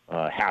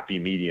 happy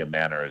medium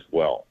manner as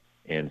well.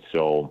 And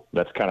so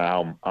that's kind of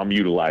how I'm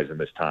utilizing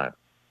this time.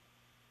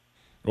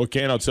 Well,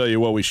 Kane, I'll tell you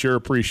what, we sure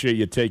appreciate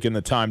you taking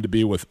the time to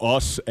be with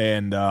us,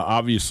 and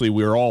obviously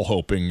we're all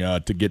hoping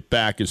to get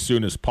back as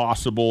soon as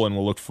possible, and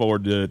we'll look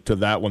forward to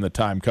that when the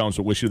time comes.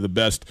 But wish you the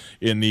best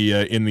in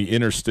the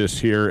interstice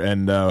here,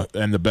 and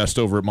the best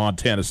over at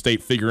Montana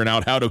State, figuring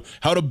out how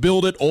to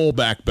build it all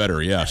back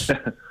better. Yes.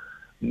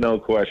 No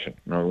question.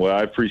 No, well,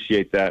 I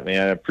appreciate that,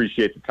 man. I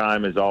appreciate the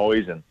time as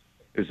always, and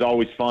it's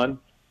always fun.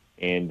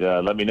 And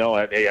let me know.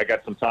 Hey, I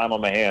got some time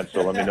on my hands,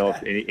 so let me know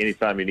if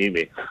anytime you need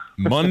me.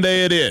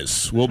 Monday it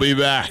is. We'll be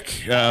back.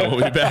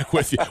 We'll be back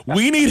with you.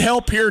 We need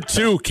help here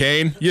too,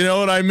 Kane. You know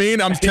what I mean?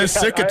 I'm just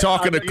sick of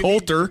talking to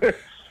Coulter.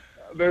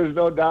 There's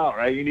no doubt,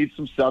 right? You need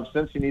some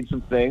substance. You need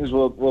some things.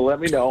 Well, let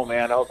me know,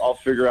 man. I'll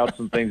figure out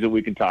some things that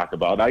we can talk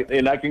about. I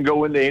can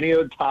go into any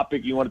other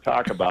topic you want to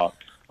talk about.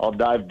 I'll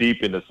dive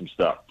deep into some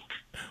stuff.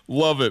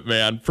 Love it,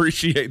 man.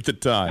 Appreciate the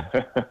time.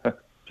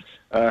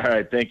 All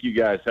right. Thank you,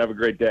 guys. Have a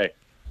great day.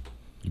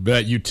 You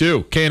bet. You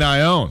too. Kane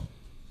Ione,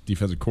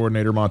 defensive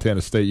coordinator, Montana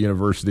State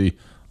University.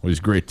 Always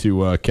great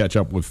to catch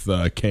up with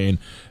Kane,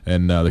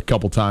 and the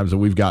couple times that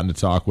we've gotten to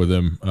talk with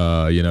him,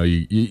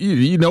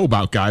 you know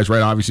about guys,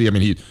 right? Obviously, I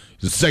mean, he's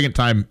the second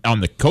time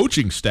on the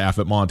coaching staff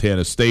at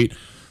Montana State.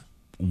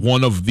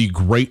 one of the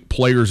great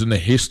players in the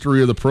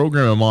history of the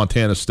program at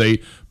Montana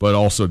State, but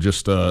also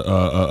just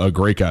a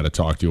great guy to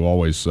talk to.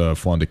 Always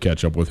fun to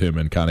catch up with him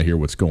and kind of hear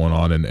what's going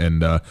on,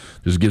 and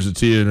just gives it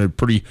to you in a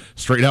pretty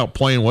straight-out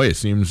plain way. It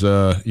seems,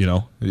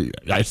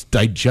 it's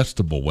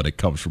digestible when it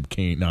comes from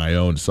Kane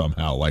Ione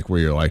somehow, like where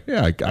you're like,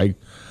 yeah,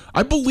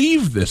 I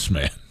believe this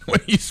man when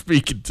he's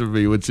speaking to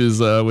me, which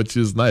is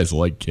nice. I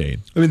like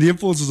Kane. I mean, the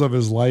influences of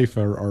his life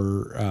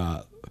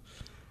are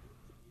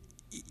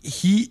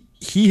he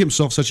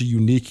himself such a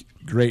unique,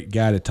 great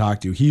guy to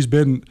talk to. He's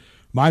been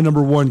my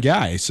number one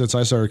guy since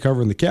I started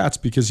covering the Cats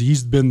because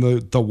he's been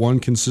the one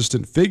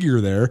consistent figure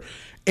there.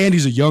 And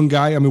he's a young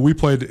guy. I mean, we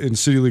played in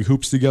City League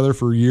hoops together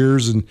for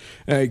years, and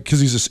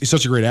because he's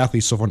such a great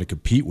athlete, so fun to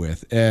compete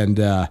with.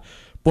 And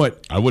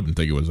but I wouldn't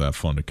think it was that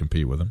fun to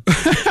compete with him.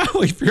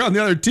 Well, if you're on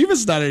the other team,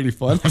 it's not any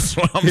fun. That's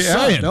what I'm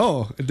saying.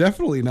 No,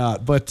 definitely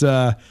not. But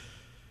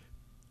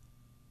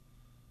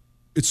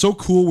it's so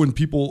cool when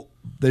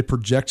they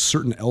project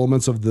certain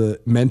elements of the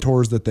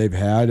mentors that they've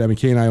had. I mean,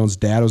 Kane Ione's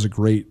dad was a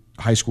great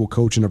high school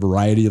coach in a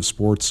variety of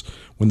sports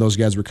when those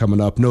guys were coming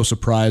up. No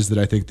surprise that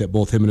I think that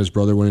both him and his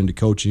brother went into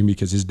coaching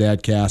because his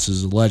dad, Cass,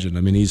 is a legend.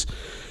 I mean,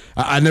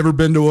 I've never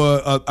been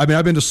to I've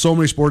been to so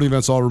many sporting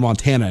events all over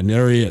Montana, and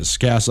there he is,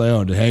 Cass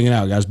Ione, hanging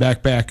out, guys,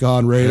 back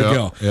on, ready to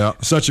go. Yeah.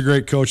 Such a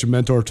great coach and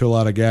mentor to a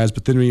lot of guys.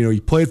 But then, he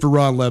played for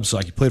Ron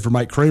Lebsack, he played for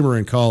Mike Kramer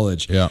in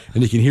college, and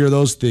you can hear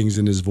those things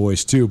in his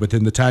voice too. But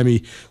then the time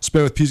he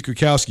spent with Pete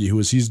Kwiatkowski, who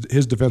was his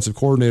defensive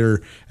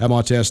coordinator at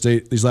Montana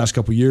State these last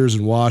couple of years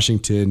in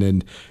Washington,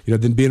 and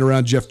then being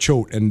around Jeff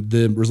Choate and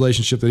the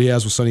relationship that he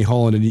has with Sonny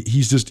Holland, and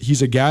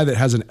he's a guy that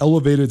has an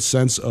elevated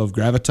sense of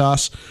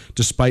gravitas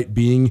despite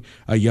being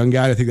a young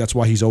guy. I think that's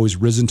why he's always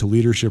risen to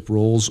leadership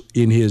roles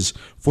in his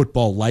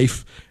football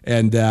life.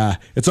 And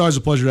it's always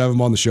a pleasure to have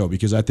him on the show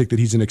because I think that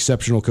he's an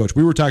exceptional coach.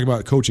 We were talking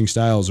about coaching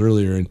styles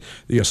earlier, and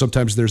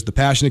sometimes there's the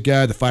passionate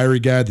guy, the fiery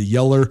guy, the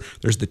yeller.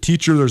 There's the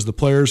teacher. There's the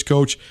players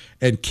coach.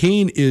 And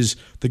Kane is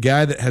the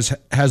guy that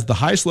has the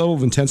highest level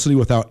of intensity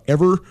without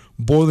ever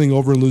boiling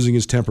over and losing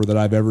his temper that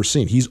I've ever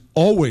seen. He's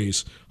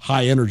always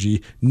high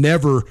energy,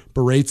 never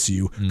berates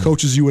you,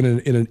 coaches you in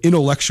an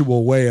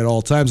intellectual way at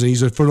all times, and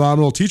he's a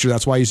phenomenal teacher.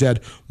 That's why he's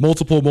had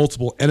multiple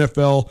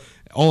NFL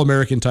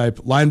All-American type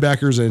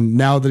linebackers, and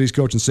now that he's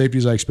coaching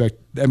safeties, they had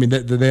one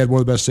of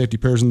the best safety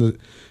pairs in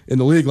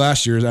the league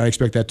last year, and I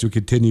expect that to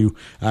continue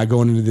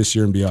going into this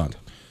year and beyond.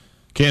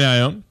 Kane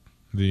Ione,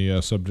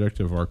 the subject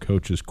of our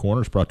Coach's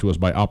Corner, is brought to us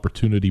by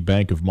Opportunity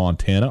Bank of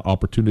Montana.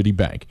 Opportunity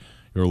Bank,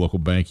 your local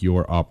bank,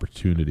 your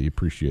opportunity.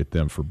 Appreciate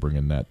them for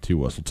bringing that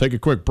to us. We'll take a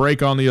quick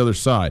break. On the other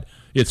side,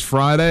 it's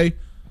Friday.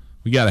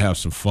 We got to have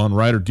some fun,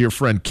 right? Our dear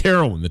friend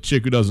Carolyn, the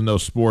chick who doesn't know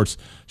sports,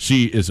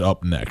 she is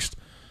up next.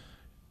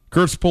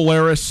 Kurtz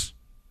Polaris,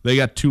 they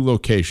got 2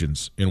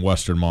 locations in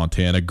western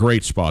Montana.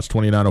 Great spots,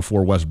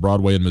 2904 West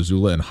Broadway in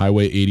Missoula and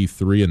Highway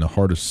 83 in the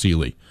heart of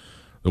Sealy.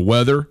 The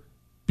weather,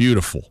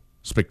 beautiful,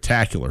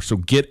 spectacular. So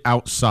get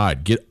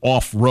outside, get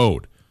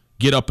off-road,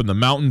 get up in the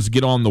mountains,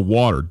 get on the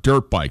water.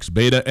 Dirt bikes,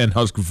 Beta and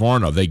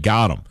Husqvarna, they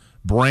got them.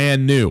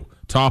 Brand new,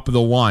 top of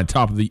the line,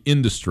 top of the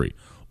industry.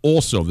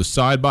 Also, the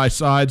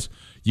side-by-sides,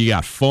 you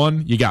got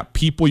fun, you got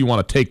people, you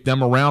want to take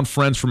them around,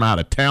 friends from out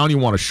of town, you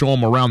want to show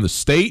them around the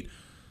state.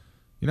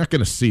 You're not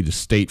going to see the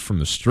state from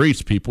the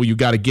streets, people. You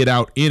got to get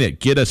out in it.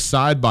 Get a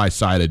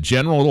side-by-side. A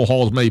General, it'll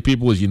haul as many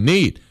people as you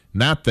need.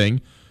 And that thing,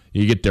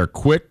 you get there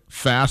quick,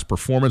 fast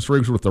performance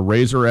rigs with the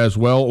Razor as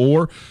well,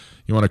 or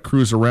you want to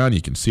cruise around,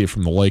 you can see it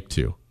from the lake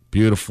too.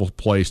 Beautiful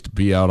place to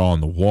be out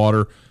on the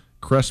water.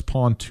 Crest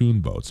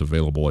Pontoon Boats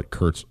available at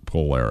Kurtz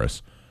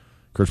Polaris.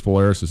 Kurtz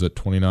Polaris is at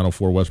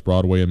 2904 West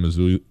Broadway in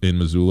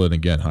Missoula, and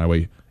again,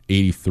 Highway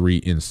 83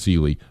 in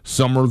Sealy.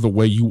 Summer the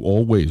way you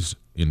always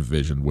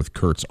envisioned with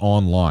Kurtz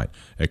online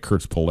at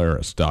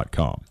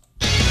kurtzpolaris.com.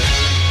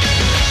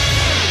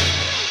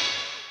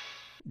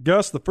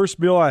 Gus, the first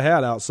meal I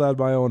had outside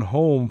my own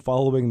home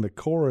following the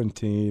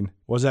quarantine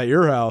was at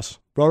your house.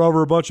 Brought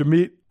over a bunch of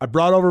meat. I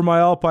brought over my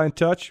Alpine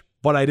Touch,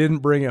 but I didn't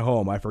bring it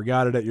home. I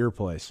forgot it at your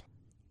place.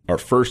 Our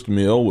first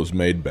meal was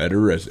made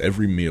better, as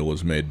every meal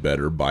is made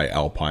better by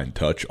Alpine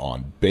Touch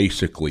on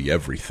basically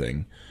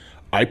everything.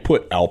 I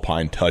put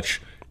Alpine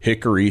Touch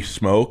Hickory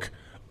Smoke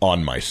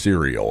on my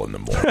cereal in the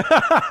morning.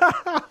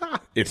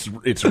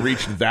 It's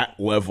reached that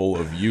level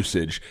of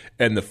usage.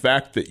 And the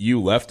fact that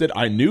you left it,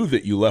 I knew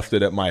that you left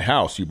it at my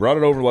house. You brought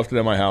it over, left it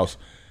at my house,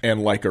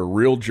 and like a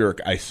real jerk,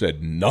 I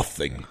said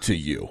nothing to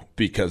you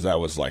because I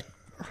was like,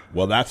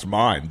 well, that's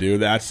mine,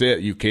 dude. That's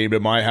it. You came to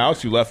my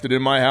house, you left it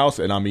in my house,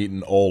 and I'm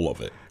eating all of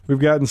it. We've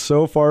gotten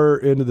so far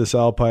into this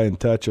Alpine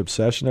Touch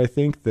obsession, I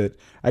think, that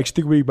I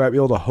actually think we might be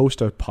able to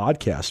host a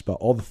podcast about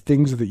all the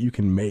things that you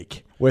can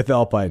make with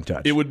Alpine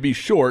Touch. It would be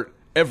short.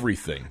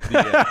 Everything.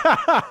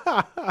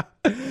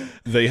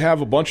 They have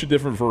a bunch of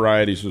different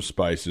varieties of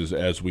spices,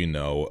 as we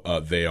know.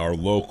 They are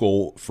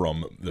local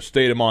from the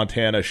state of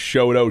Montana.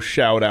 Shoto,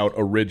 shout out,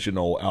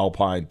 original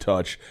Alpine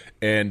Touch.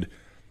 And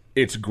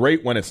it's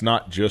great when it's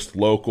not just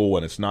local,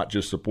 when it's not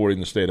just supporting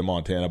the state of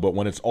Montana, but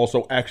when it's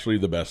also actually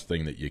the best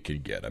thing that you can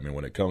get. I mean,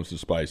 when it comes to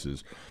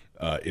spices,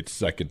 it's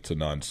second to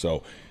none.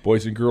 So,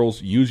 boys and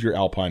girls, use your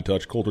Alpine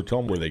Touch. Coulter, tell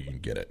them where they can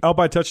get it.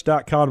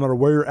 AlpineTouch.com, no matter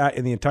where you're at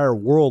in the entire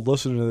world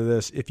listening to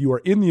this, if you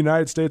are in the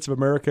United States of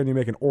America and you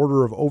make an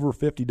order of over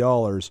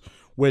 $50,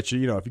 which,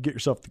 if you get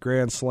yourself the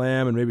Grand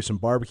Slam and maybe some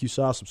barbecue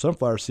sauce, some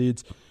sunflower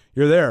seeds,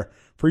 you're there.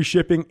 Free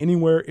shipping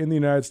anywhere in the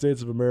United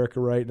States of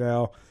America right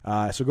now.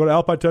 So go to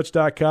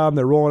AlpineTouch.com.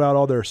 They're rolling out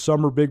all their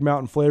summer Big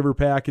Mountain flavor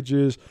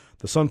packages.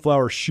 The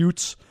sunflower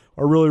shoots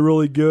are really,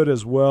 really good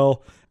as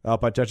well.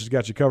 Alpine Touch has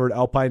got you covered.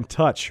 Alpine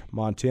Touch,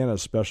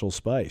 Montana's special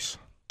spice.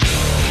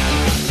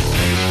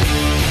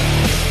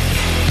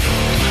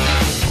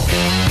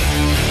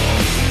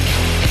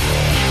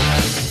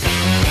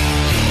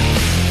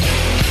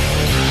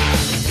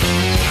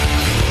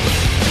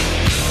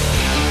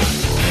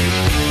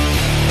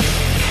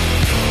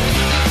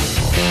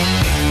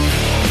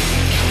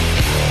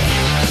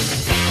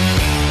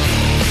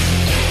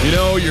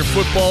 Your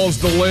football's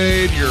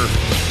delayed, your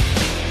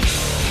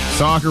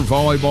soccer,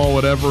 volleyball,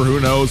 whatever, who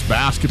knows,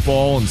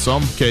 basketball in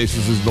some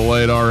cases is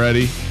delayed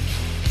already.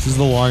 This is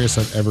the longest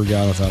I've ever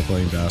gone without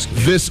playing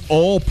basketball. This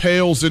all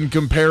pales in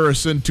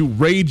comparison to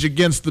Rage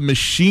Against the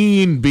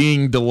Machine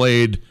being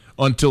delayed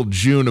until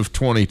June of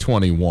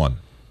 2021.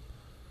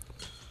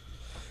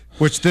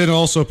 Which then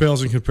also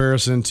pales in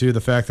comparison to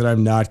the fact that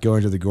I'm not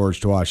going to the Gorge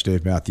to watch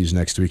Dave Matthews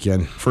next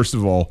weekend. First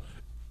of all,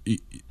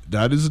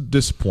 that is a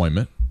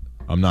disappointment.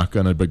 I'm not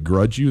going to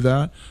begrudge you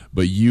that,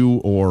 but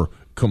you are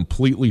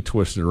completely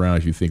twisted around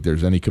if you think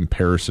there's any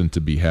comparison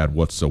to be had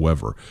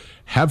whatsoever.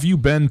 Have you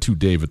been to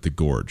Dave at the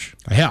Gorge?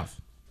 I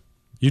have.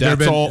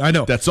 I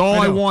know. That's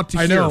all I want to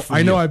hear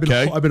from you.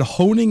 I've been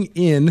honing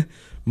in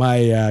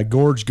my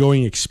Gorge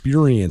going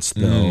experience,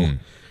 though.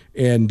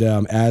 And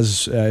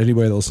as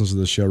anybody that listens to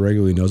this show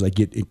regularly knows, I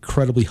get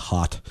incredibly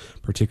hot,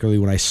 particularly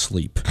when I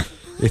sleep.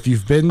 If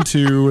you've been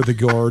to the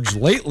Gorge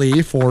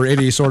lately for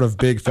any sort of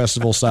big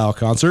festival-style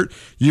concert,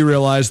 you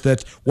realize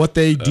that what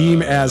they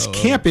deem as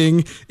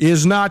camping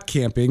is not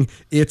camping;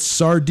 it's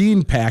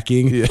sardine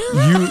packing. Yeah.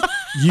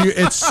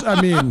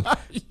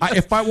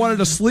 If I wanted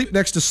to sleep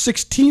next to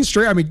 16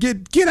 straight,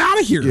 get out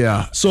of here.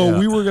 Yeah. So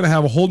we were going to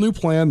have a whole new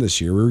plan this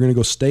year. We were going to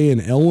go stay in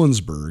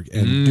Ellensburg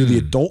and do the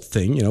adult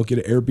thing. Get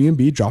an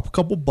Airbnb, drop a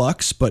couple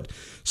bucks, but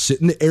sit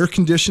in the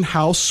air-conditioned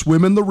house,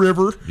 swim in the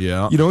river.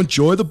 Yeah.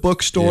 Enjoy the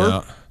bookstore.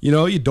 Yeah.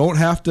 You don't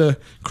have to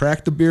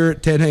crack the beer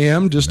at 10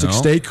 a.m. just to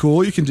stay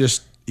cool. You can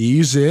just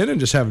ease in and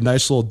just have a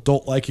nice little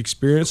adult-like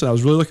experience. And I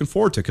was really looking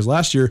forward to it because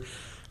last year,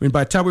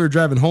 by the time we were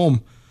driving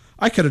home,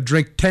 I could have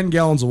drank 10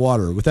 gallons of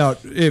water with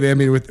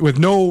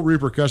no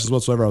repercussions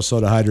whatsoever. I was so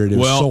dehydrated. It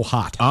was so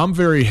hot. I'm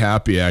very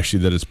happy,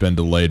 actually, that it's been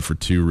delayed for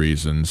two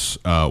reasons.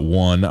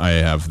 One, I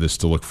have this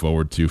to look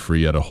forward to for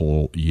yet a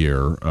whole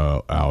year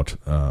out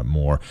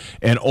more.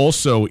 And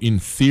also, in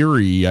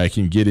theory, I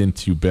can get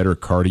into better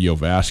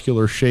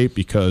cardiovascular shape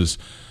because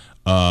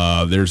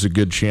there's a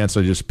good chance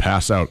I just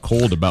pass out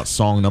cold about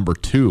song number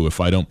 2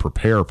 if I don't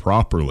prepare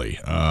properly.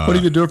 What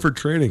are you doing for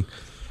training?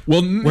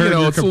 Well,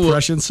 it's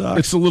compression socks.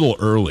 It's a little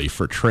early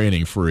for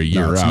training for a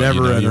year it's out.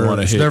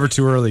 It's never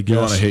too early. You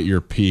want to hit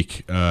your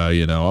peak.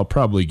 I'll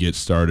probably get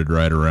started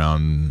right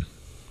around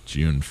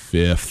June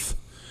 5th.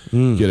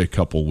 Get a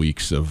couple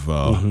weeks of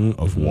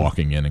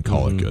walking in and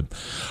call it good.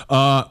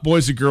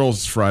 Boys and girls,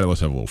 it's Friday.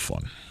 Let's have a little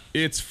fun.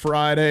 It's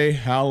Friday.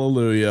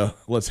 Hallelujah.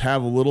 Let's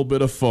have a little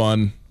bit of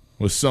fun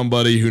with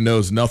somebody who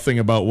knows nothing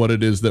about what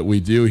it is that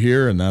we do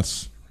here, and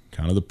that's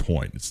kind of the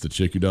point. It's the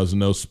chick who doesn't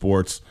know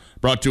sports.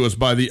 Brought to us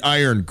by the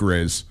Iron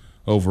Grizz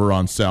over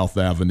on South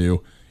Avenue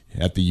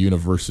at the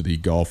University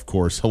Golf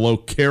Course. Hello,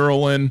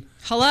 Carolyn.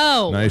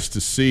 Hello. Nice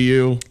to see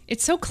you.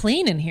 It's so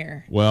clean in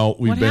here. Well,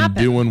 we've been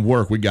doing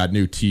work. We got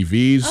new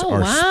TVs.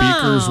 Our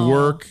speakers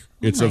work.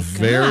 It's a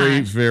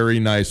very, very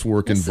nice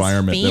work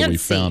environment that we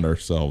found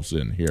ourselves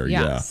in here.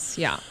 Yes.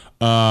 Yeah.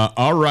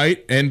 All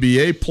right.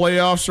 NBA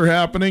playoffs are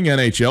happening.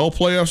 NHL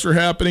playoffs are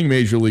happening.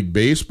 Major League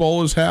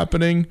Baseball is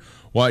happening.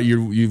 Why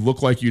you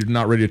look like you're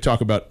not ready to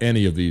talk about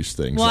any of these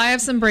things. Well, I have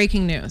some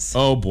breaking news.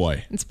 Oh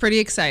boy, it's pretty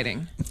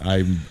exciting.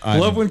 I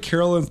love when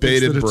Carolyn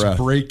thinks that it's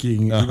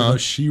breaking, even though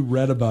she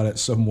read about it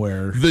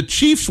somewhere. The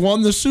Chiefs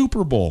won the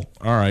Super Bowl.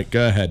 All right,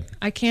 go ahead.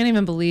 I can't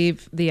even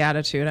believe the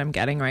attitude I'm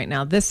getting right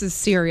now. This is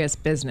serious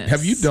business.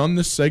 Have you done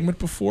this segment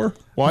before?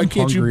 Why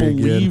can't you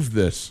believe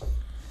this?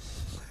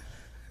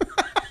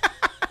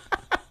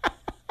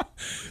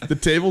 The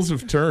tables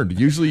have turned.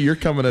 Usually you're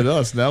coming at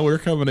us. Now we're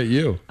coming at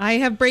you. I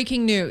have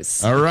breaking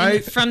news. All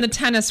right. From the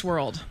tennis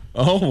world.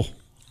 Oh.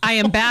 I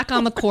am back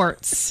on the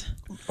courts.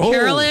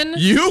 Carolyn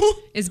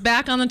is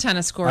back on the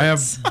tennis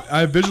courts.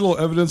 I have visual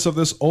evidence of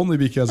this only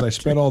because I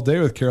spent all day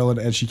with Carolyn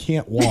and she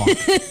can't walk.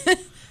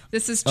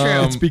 This is true.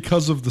 It's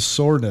because of the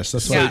soreness.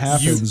 That's what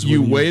happens.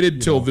 You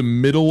waited till the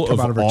middll of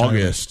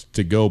August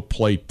to go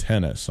play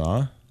tennis,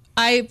 huh?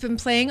 I've been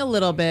playing a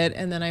little bit,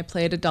 and then I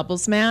played a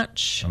doubles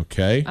match.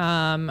 Okay.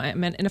 I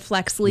meant in a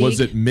flex league. Was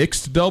it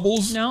mixed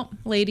doubles? No,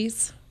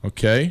 ladies.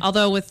 Okay.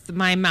 Although with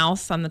my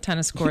mouth on the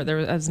tennis court, there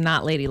was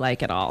not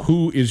ladylike at all.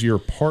 Who is your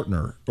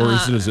partner? Or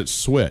does it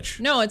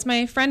switch? No, it's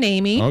my friend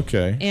Amy.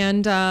 Okay.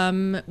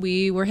 And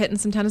we were hitting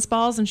some tennis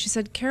balls, and she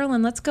said,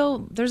 Carolyn, let's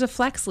go. There's a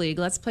flex league.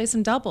 Let's play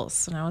some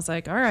doubles. And I was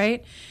like, all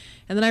right.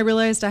 And then I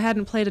realized I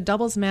hadn't played a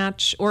doubles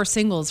match, or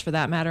singles for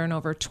that matter, in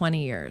over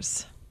 20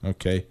 years.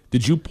 Okay.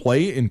 Did you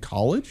play in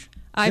college?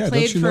 I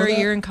played for a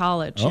year in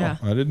college, I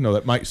didn't know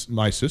that.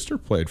 My sister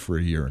played for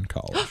a year in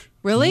college.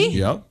 Really?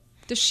 Yep.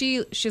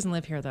 She doesn't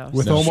live here though.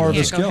 With Omar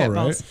Vizquel,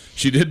 right?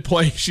 She did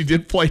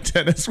play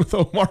tennis with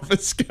Omar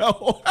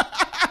Vizquel.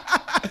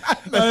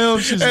 I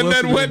hope she's and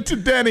listening. then went to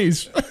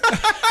Denny's.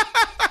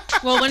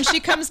 Well, when she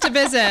comes to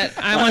visit,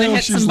 I want to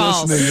hit some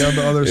balls. On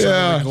the other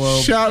side of the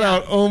globe. Shout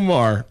out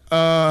Omar.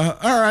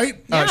 All right.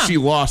 Yeah. She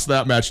lost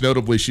that match.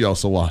 Notably, she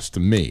also lost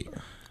to me.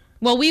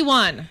 Well, we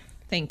won.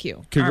 Thank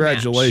you.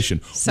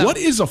 Congratulations. So, what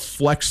is a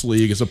flex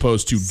league as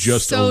opposed to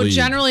just a league? So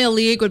generally a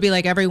league would be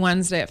like every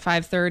Wednesday at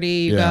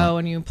 5:30 you go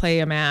and you play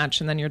a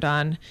match and then you're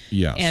done.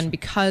 Yes. And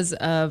because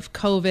of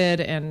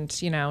COVID and,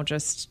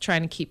 just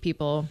trying to keep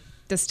people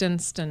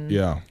distanced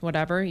and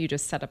whatever, you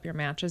just set up your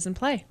matches and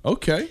play.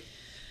 Okay.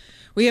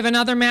 We have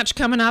another match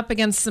coming up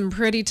against some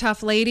pretty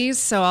tough ladies,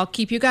 so I'll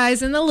keep you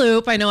guys in the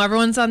loop. I know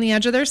everyone's on the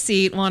edge of their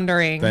seat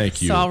wondering.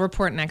 Thank you. So I'll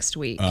report next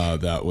week.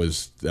 That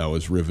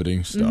was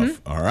riveting stuff.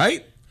 All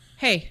right.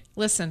 Hey,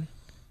 listen.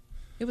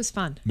 It was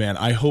fun. Man,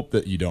 I hope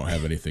that you don't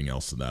have anything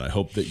else than that. I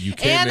hope that you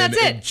came and in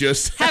that's and it.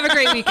 just have a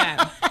great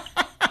weekend.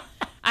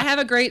 I have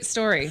a great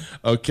story.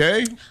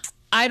 Okay.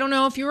 I don't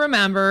know if you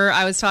remember,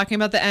 I was talking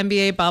about the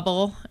NBA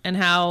bubble and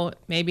how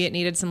maybe it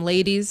needed some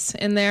ladies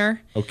in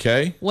there.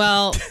 Okay.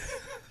 Well,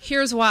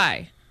 here's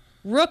why.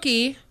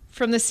 Rookie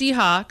from the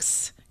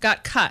Seahawks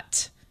got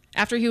cut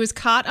after he was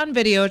caught on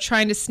video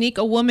trying to sneak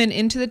a woman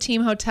into the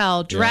team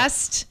hotel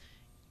dressed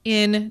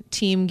in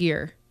team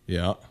gear.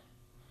 Yeah.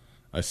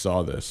 I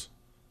saw this.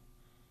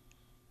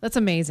 That's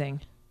amazing.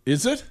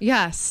 Is it?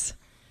 Yes.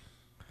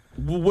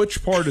 Well,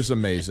 which part is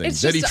amazing?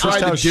 It's that he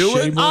tried to do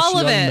it? All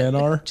of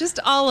it. Just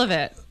all of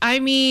it. I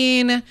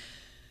mean,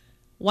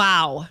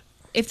 wow.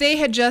 If they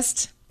had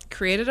just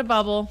created a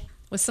bubble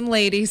with some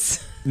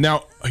ladies.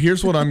 Now,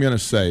 here's what I'm going to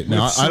say.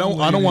 Now, I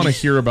don't want to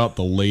hear about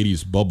the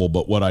ladies bubble,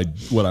 but what I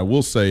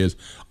will say is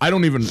I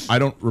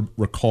don't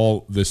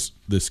recall this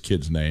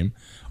kid's name.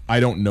 I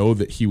don't know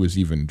that he was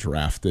even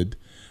drafted.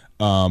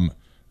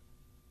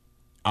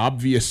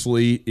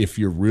 Obviously, if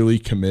you're really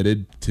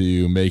committed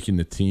to making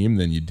the team,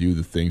 then you do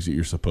the things that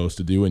you're supposed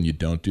to do and you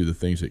don't do the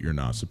things that you're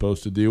not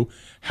supposed to do.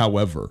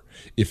 However,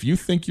 if you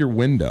think your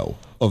window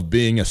of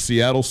being a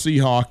Seattle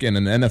Seahawk and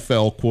an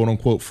NFL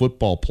quote-unquote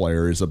football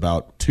player is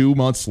about 2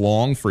 months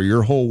long for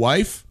your whole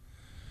life,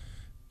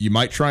 you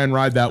might try and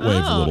ride that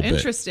wave a little bit.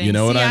 Interesting. You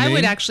know what I mean? I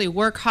would actually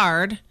work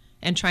hard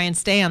and try and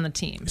stay on the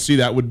team. See,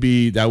 that would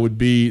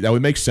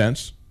make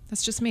sense.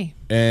 That's just me.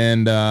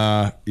 And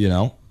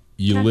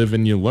you live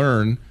and you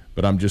learn,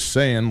 but I'm just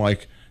saying,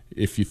 like,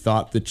 if you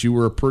thought that you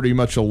were pretty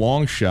much a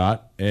long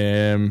shot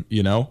and,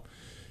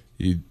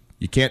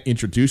 you can't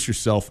introduce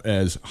yourself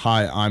as,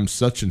 hi, I'm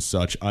such and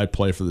such, I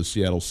play for the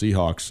Seattle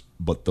Seahawks,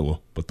 but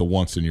the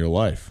once in your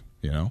life,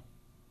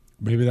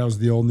 Maybe that was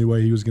the only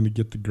way he was going to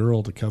get the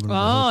girl to come into the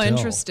hotel.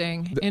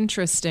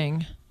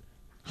 Interesting.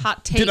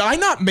 Hot take. Did I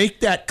not make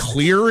that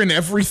clear in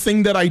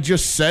everything that I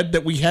just said,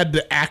 that we had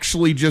to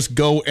actually just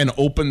go and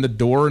open the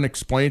door and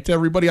explain it to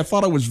everybody? I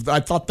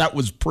thought that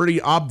was pretty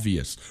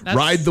obvious.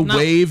 Ride the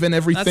wave and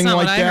everything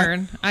like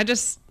that. That's not what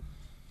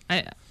I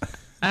heard.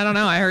 I don't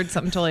know. I heard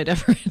something totally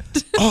different.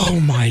 Oh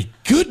my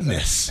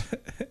goodness.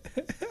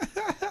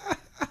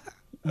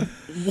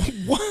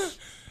 What?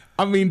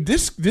 I mean,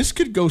 this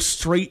could go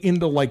straight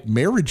into like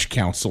marriage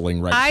counseling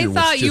right here. I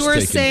thought you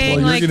were saying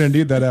you're going to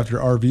need that after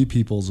RV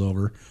People's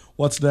over.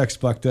 What's next,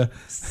 Buckta?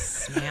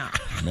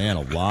 Man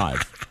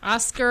alive.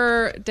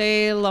 Oscar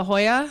De La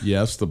Hoya.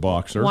 Yes, the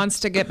boxer. Wants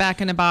to get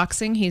back into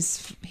boxing.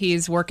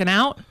 He's working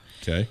out.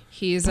 Okay.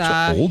 He's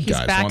back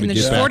in the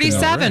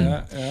 47.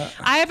 Yeah.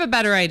 I have a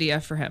better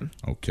idea for him.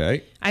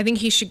 Okay. I think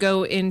he should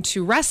go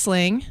into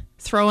wrestling,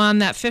 throw on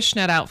that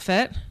fishnet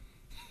outfit.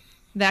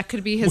 That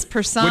could be his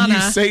persona. When you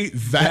say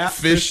that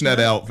fishnet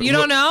outfit. You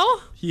don't know?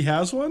 He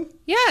has one?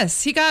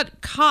 Yes. He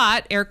got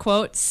caught, air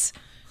quotes,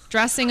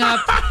 dressing up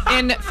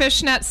in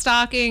fishnet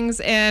stockings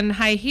and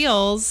high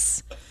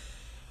heels.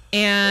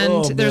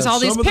 And there's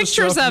all these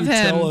pictures of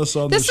him.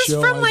 This is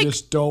from I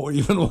just don't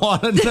even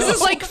want to know. This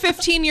is like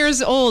 15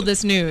 years old,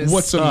 this news.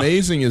 What's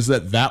amazing is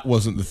that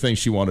wasn't the thing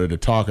she wanted to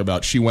talk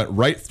about. She went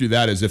right through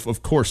that as if,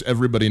 of course,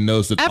 everybody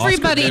knows that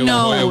Oscar De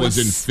La Hoya was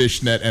in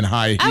fishnet and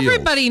high heels.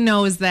 Everybody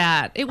knows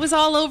that. It was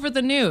all over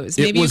the news.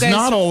 Maybe it was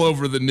not all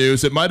over the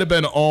news. It might have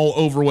been all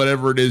over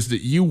whatever it is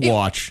that you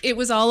watch. It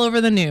was all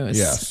over the news.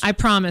 Yes. I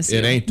promise you.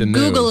 It ain't the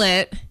news. Google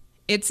it.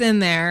 It's in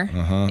there.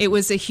 It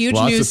was a huge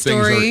news story.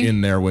 Lots of things are in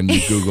there when you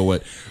Google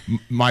it.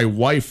 My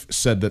wife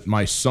said that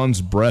my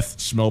son's breath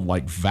smelled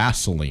like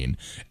Vaseline,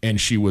 and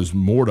she was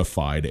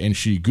mortified. And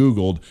she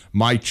Googled,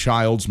 my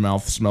child's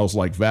mouth smells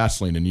like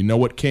Vaseline. And you know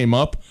what came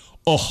up?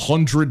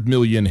 100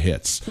 million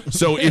hits.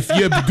 So if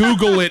you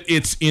Google it,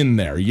 it's in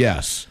there.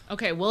 Yes.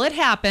 Okay, well, it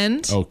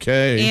happened.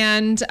 Okay.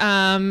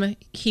 And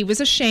he was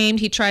ashamed.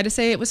 He tried to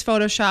say it was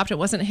photoshopped. It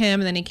wasn't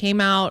him. And then he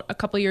came out a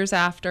couple years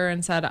after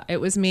and said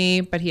it was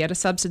me, but he had a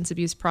substance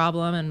abuse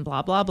problem and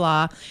blah, blah,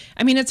 blah.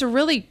 I mean, it's a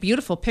really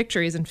beautiful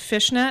picture. He's in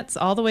fishnets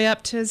all the way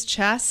up to his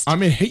chest. I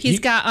mean, he's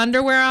got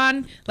underwear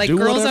on, like do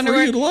girls' whatever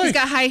underwear. you'd like. He's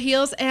got high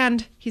heels,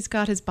 and he's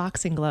got his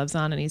boxing gloves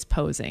on, and he's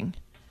posing.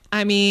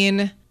 I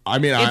mean,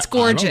 it's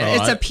gorgeous.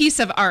 It's a piece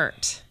of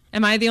art.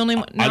 Am I the only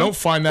one? No? I don't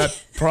find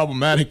that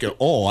problematic at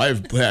all.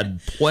 I've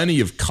had plenty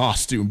of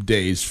costume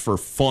days for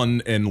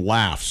fun and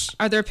laughs.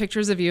 Are there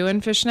pictures of you in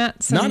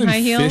fishnets and Not in high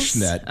heels?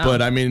 fishnet,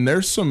 but I mean,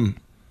 there's some.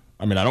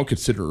 I mean, I don't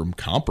consider them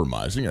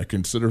compromising. I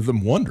consider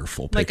them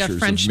wonderful like pictures a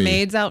French of me.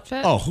 maid's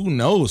outfit? Oh, who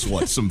knows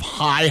what? Some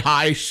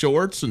high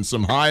shorts and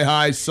some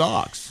high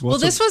socks. Well,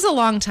 this was a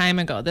long time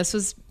ago. This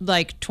was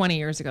like 20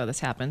 years ago this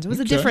happened. It was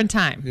a different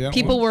time. Yeah,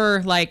 People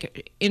were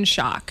like in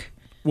shock.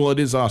 Well, it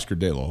is Oscar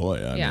De La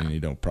Hoya. Yeah. I mean, you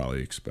don't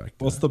probably expect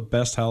that. What's the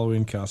best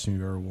Halloween costume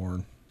you've ever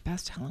worn?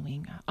 Best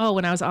Halloween. Oh,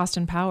 when I was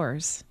Austin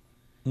Powers.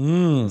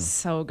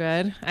 So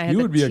good. I had You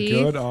the would be a teeth.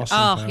 good Austin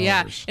Powers.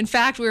 Yeah. In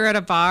fact, we were at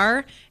a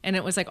bar and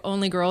it was like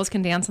only girls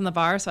can dance in the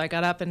bar. So I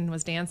got up and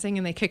was dancing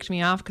and they kicked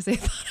me off because they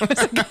thought I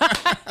was a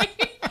guy.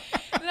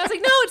 And I was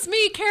like, no, it's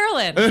me,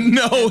 Carolyn.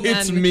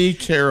 It's me,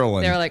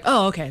 Carolyn. They were like,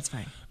 oh, okay, it's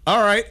fine.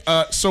 All right.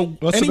 So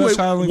What's anyway, the best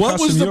Halloween what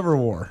costume was you ever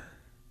wore?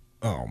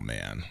 Oh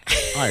man,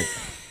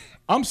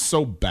 I'm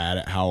so bad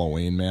at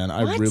Halloween, man.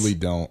 I What? really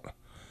don't.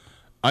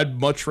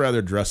 I'd much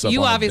rather dress up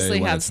You on a obviously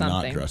day when have it's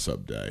something. not dress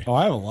up day. Oh,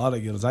 I have a lot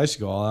of good ones. I used to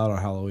go all out on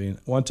Halloween.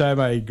 One time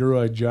I grew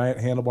a giant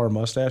handlebar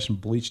mustache and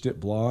bleached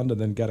it blonde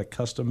and then got a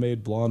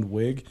custom-made blonde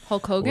wig.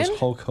 Hulk It Hogan? was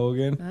Hulk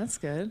Hogan. That's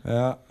good.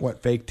 Yeah,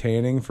 went fake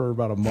tanning for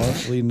about a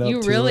month leading up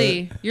to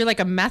it. You're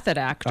like a method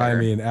actor. I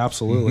mean,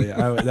 absolutely.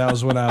 That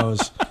was when I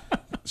was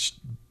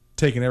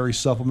taking every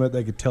supplement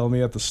they could tell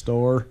me at the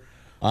store.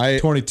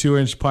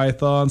 22-inch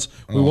pythons.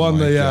 We won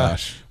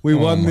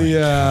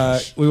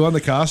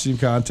the costume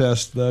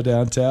contest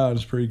downtown. It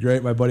was pretty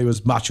great. My buddy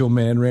was Macho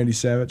Man Randy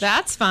Savage.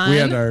 That's fun.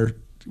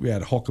 We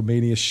had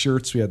Hulkamania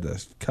shirts. We had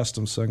the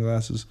custom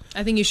sunglasses.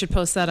 I think you should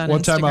post that on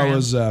One Instagram. time I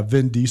was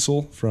Vin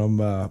Diesel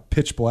from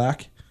Pitch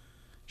Black.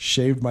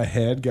 Shaved my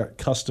head, got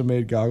custom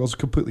made goggles,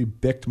 completely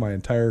bicked my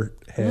entire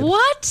head.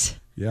 What?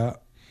 Yeah.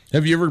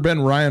 Have you ever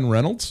been Ryan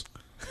Reynolds?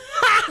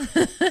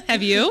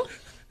 Have you?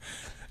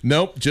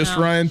 Nope, just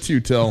Ryan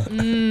Tutel.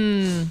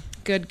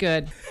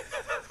 Good.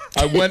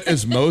 I went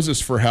as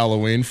Moses for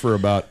Halloween for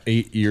about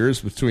 8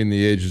 years between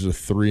the ages of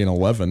 3 and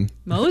 11.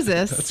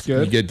 Moses. That's You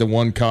good. get the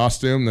one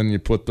costume, then you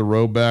put the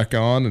robe back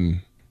on,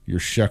 and your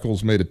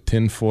shekels made of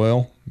tin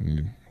foil, and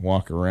you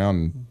walk around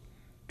and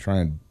try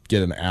and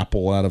get an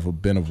apple out of a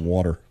bin of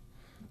water.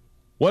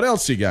 What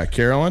else you got,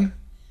 Carolyn?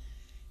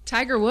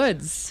 Tiger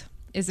Woods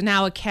is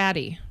now a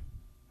caddy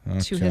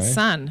to Okay. his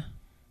son.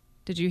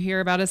 Did you hear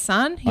about his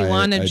son? He I-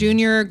 won a I-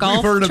 junior golf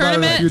We've heard about it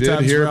a tournament. few Did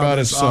times hear around about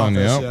his this son,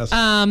 office, yeah. yes.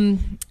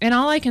 And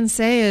all I can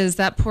say is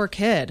that poor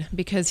kid,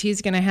 because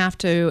he's going to have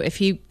to, if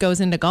he goes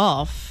into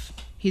golf,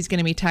 he's going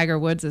to be Tiger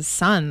Woods'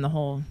 son the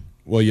whole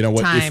Well, you know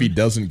what? If time. he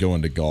doesn't go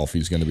into golf,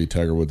 he's going to be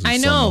Tiger Woods' I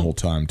son know, the whole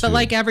time, too. but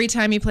like every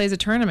time he plays a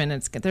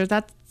tournament,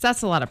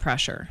 that's a lot of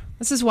pressure.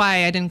 This is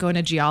why I didn't go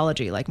into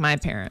geology like my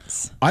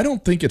parents. I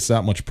don't think it's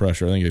that much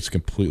pressure. I think it's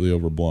completely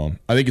overblown.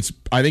 I think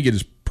it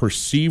is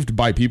perceived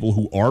by people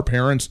who are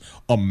parents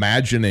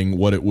imagining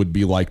what it would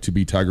be like to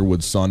be Tiger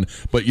Woods' son.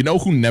 But you know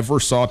who never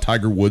saw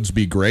Tiger Woods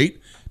be great?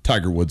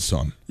 Tiger Woods'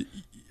 son.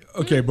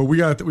 Okay, but we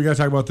got to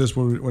talk about this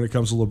when it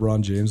comes to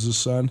LeBron James'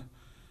 son.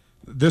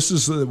 This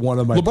is one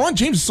of my LeBron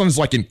James' son is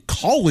like in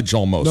college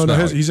almost. no,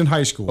 now. he's in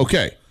high school.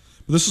 Okay.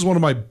 But this is one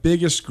of my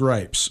biggest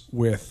gripes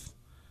with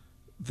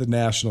the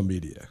national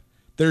media.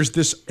 There's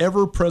this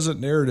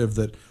ever-present narrative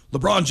that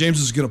LeBron James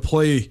is going to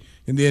play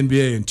in the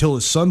NBA until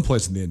his son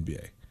plays in the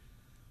NBA.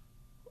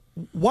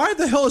 Why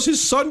the hell is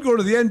his son going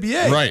to the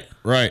NBA?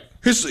 Right.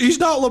 He's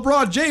not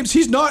LeBron James.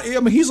 He's not. I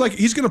mean, he's going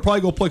to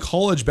probably go play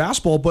college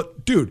basketball.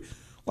 But dude,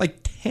 like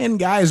 10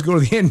 guys go to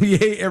the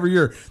NBA every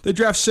year. They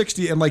draft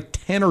 60, and like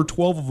 10 or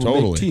 12 of them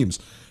Totally. make teams.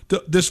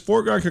 This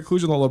foregone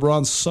conclusion that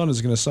LeBron's son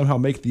is going to somehow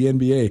make the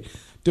NBA,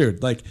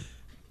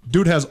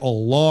 dude has a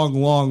long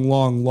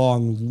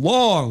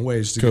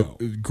ways to go.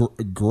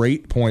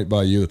 Great point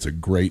by you. It's a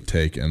great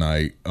take, and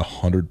I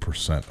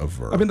 100%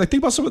 aver. I mean,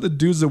 think about some of the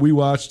dudes that we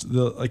watched.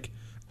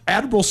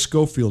 Admiral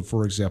Schofield,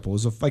 for example,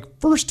 is a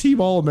first team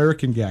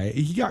All-American guy.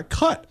 He got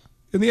cut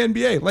in the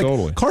NBA.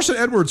 Totally. Carson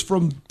Edwards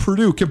from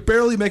Purdue can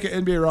barely make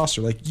an NBA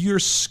roster. You're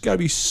gotta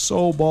be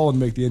so balling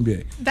to make the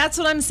NBA. That's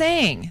what I'm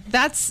saying.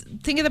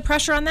 Think of the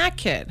pressure on that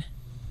kid.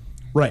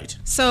 Right.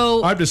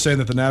 So I'm just saying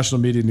that the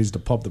national media needs to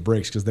pump the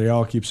brakes because they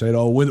all keep saying,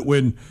 "Oh, when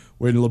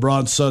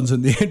LeBron's son's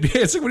in the NBA,"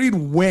 it's like, what do you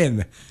mean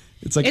when?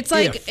 It's like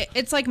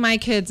it's like my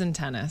kids in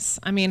tennis.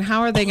 I mean,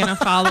 how are they going to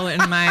follow in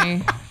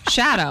my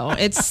shadow.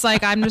 It's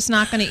like I'm just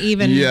not going to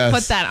even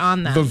put that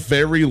on them. The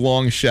very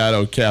long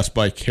shadow cast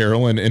by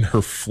Carolyn in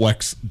her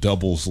flex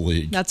doubles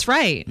league. That's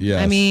right.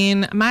 Yes. I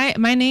mean,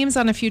 my name's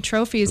on a few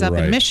trophies up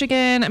in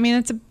Michigan. I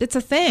mean, it's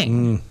a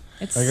thing.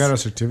 I got a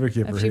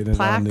certificate for hitting it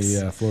on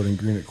the floating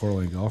green at Coeur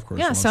d'Alene Golf Course.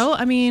 Yeah, so,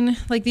 I mean,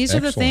 like, these are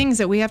the things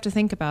that we have to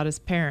think about as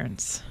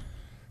parents.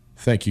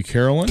 Thank you,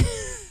 Carolyn.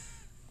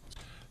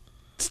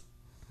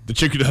 The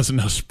Chick Who Doesn't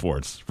Know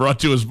Sports, brought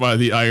to us by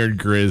the Iron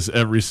Grizz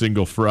every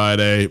single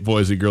Friday.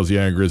 Boys and girls, the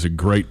Iron Grizz is a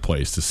great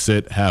place to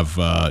sit, have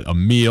a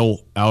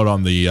meal out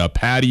on the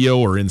patio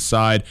or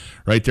inside,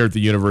 right there at the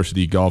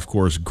University Golf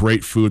Course.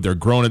 Great food. They're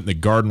growing it in the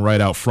garden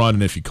right out front.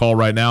 And if you call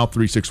right now,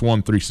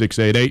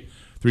 361-3688,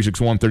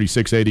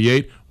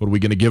 361-3688. What are we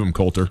going to give them,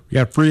 Coulter? We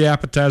got a free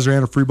appetizer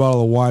and a free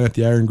bottle of wine at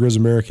the Iron Grizz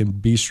American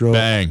Bistro.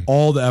 Bang.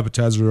 All the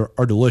appetizers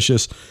are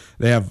delicious.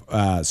 They have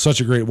such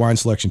a great wine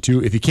selection,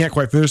 too. If you can't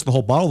quite finish the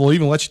whole bottle, they'll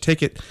even let you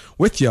take it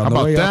with you on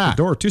the way out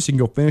the door, too, so you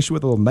can go finish it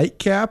with a little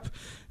nightcap.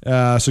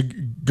 So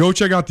go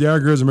check out the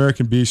Iron Grizz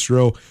American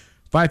Bistro,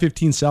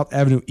 515 South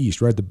Avenue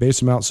East, right at the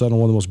base of Mount Sutton,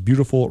 one of the most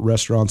beautiful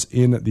restaurants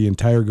in the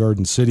entire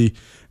Garden City,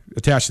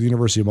 attached to the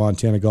University of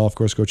Montana Golf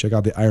Course. Go check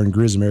out the Iron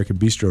Grizz American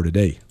Bistro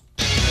today.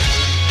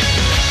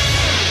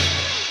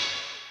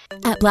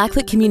 At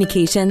Blackfoot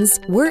Communications,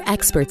 we're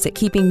experts at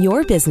keeping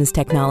your business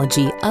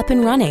technology up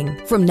and running.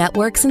 From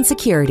networks and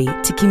security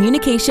to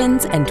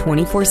communications and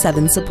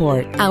 24/7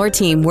 support, our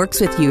team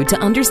works with you to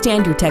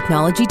understand your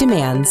technology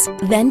demands,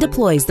 then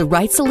deploys the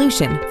right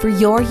solution for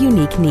your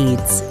unique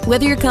needs.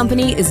 Whether your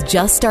company is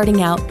just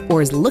starting out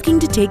or is looking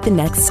to take the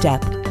next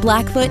step,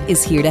 Blackfoot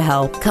is here to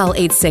help. Call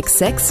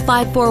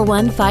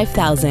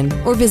 866-541-5000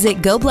 or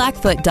visit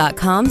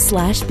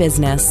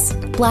goblackfoot.com/business.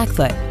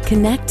 Blackfoot,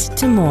 connect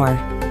to more.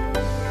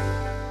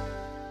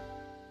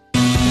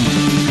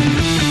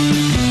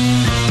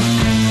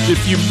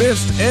 If you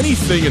missed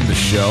anything in the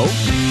show,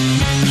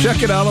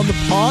 check it out on the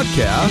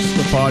podcast.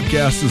 The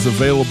podcast is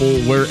available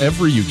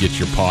wherever you get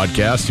your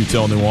podcasts. You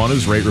tell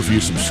Nuanez, rate,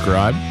 review,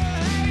 subscribe.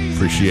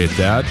 Appreciate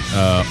that.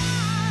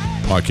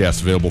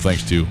 Podcast available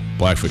thanks to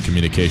Blackfoot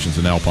Communications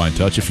and Alpine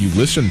Touch. If you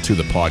listen to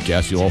the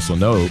podcast, you'll also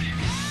know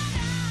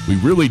we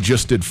really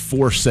just did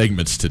 4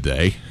 segments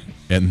today,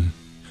 and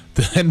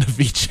the end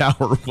of each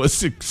hour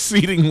was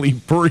exceedingly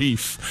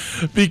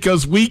brief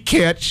because we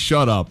can't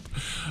shut up.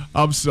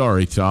 I'm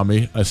sorry,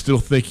 Tommy. I still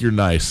think you're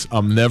nice.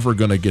 I'm never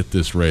going to get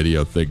this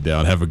radio thing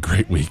down. Have a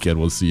great weekend.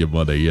 We'll see you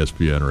Monday,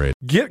 ESPN Radio.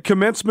 Get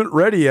commencement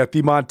ready at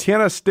the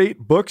Montana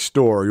State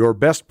Bookstore, your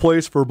best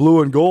place for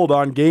blue and gold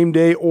on game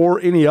day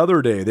or any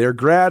other day. Their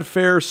grad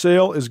fair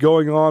sale is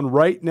going on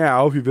right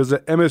now if you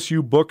visit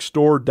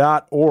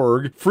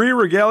msubookstore.org. Free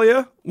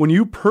regalia when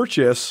you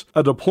purchase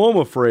a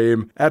diploma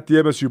frame at the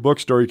MSU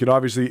Bookstore. You can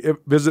obviously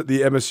visit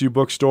the MSU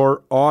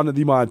Bookstore on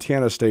the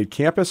Montana State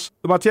campus.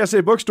 The Montana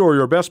State Bookstore,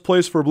 your best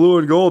place for blue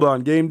and gold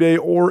on game day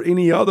or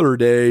any other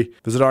day.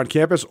 Visit on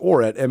campus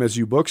or at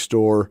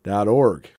msubookstore.org.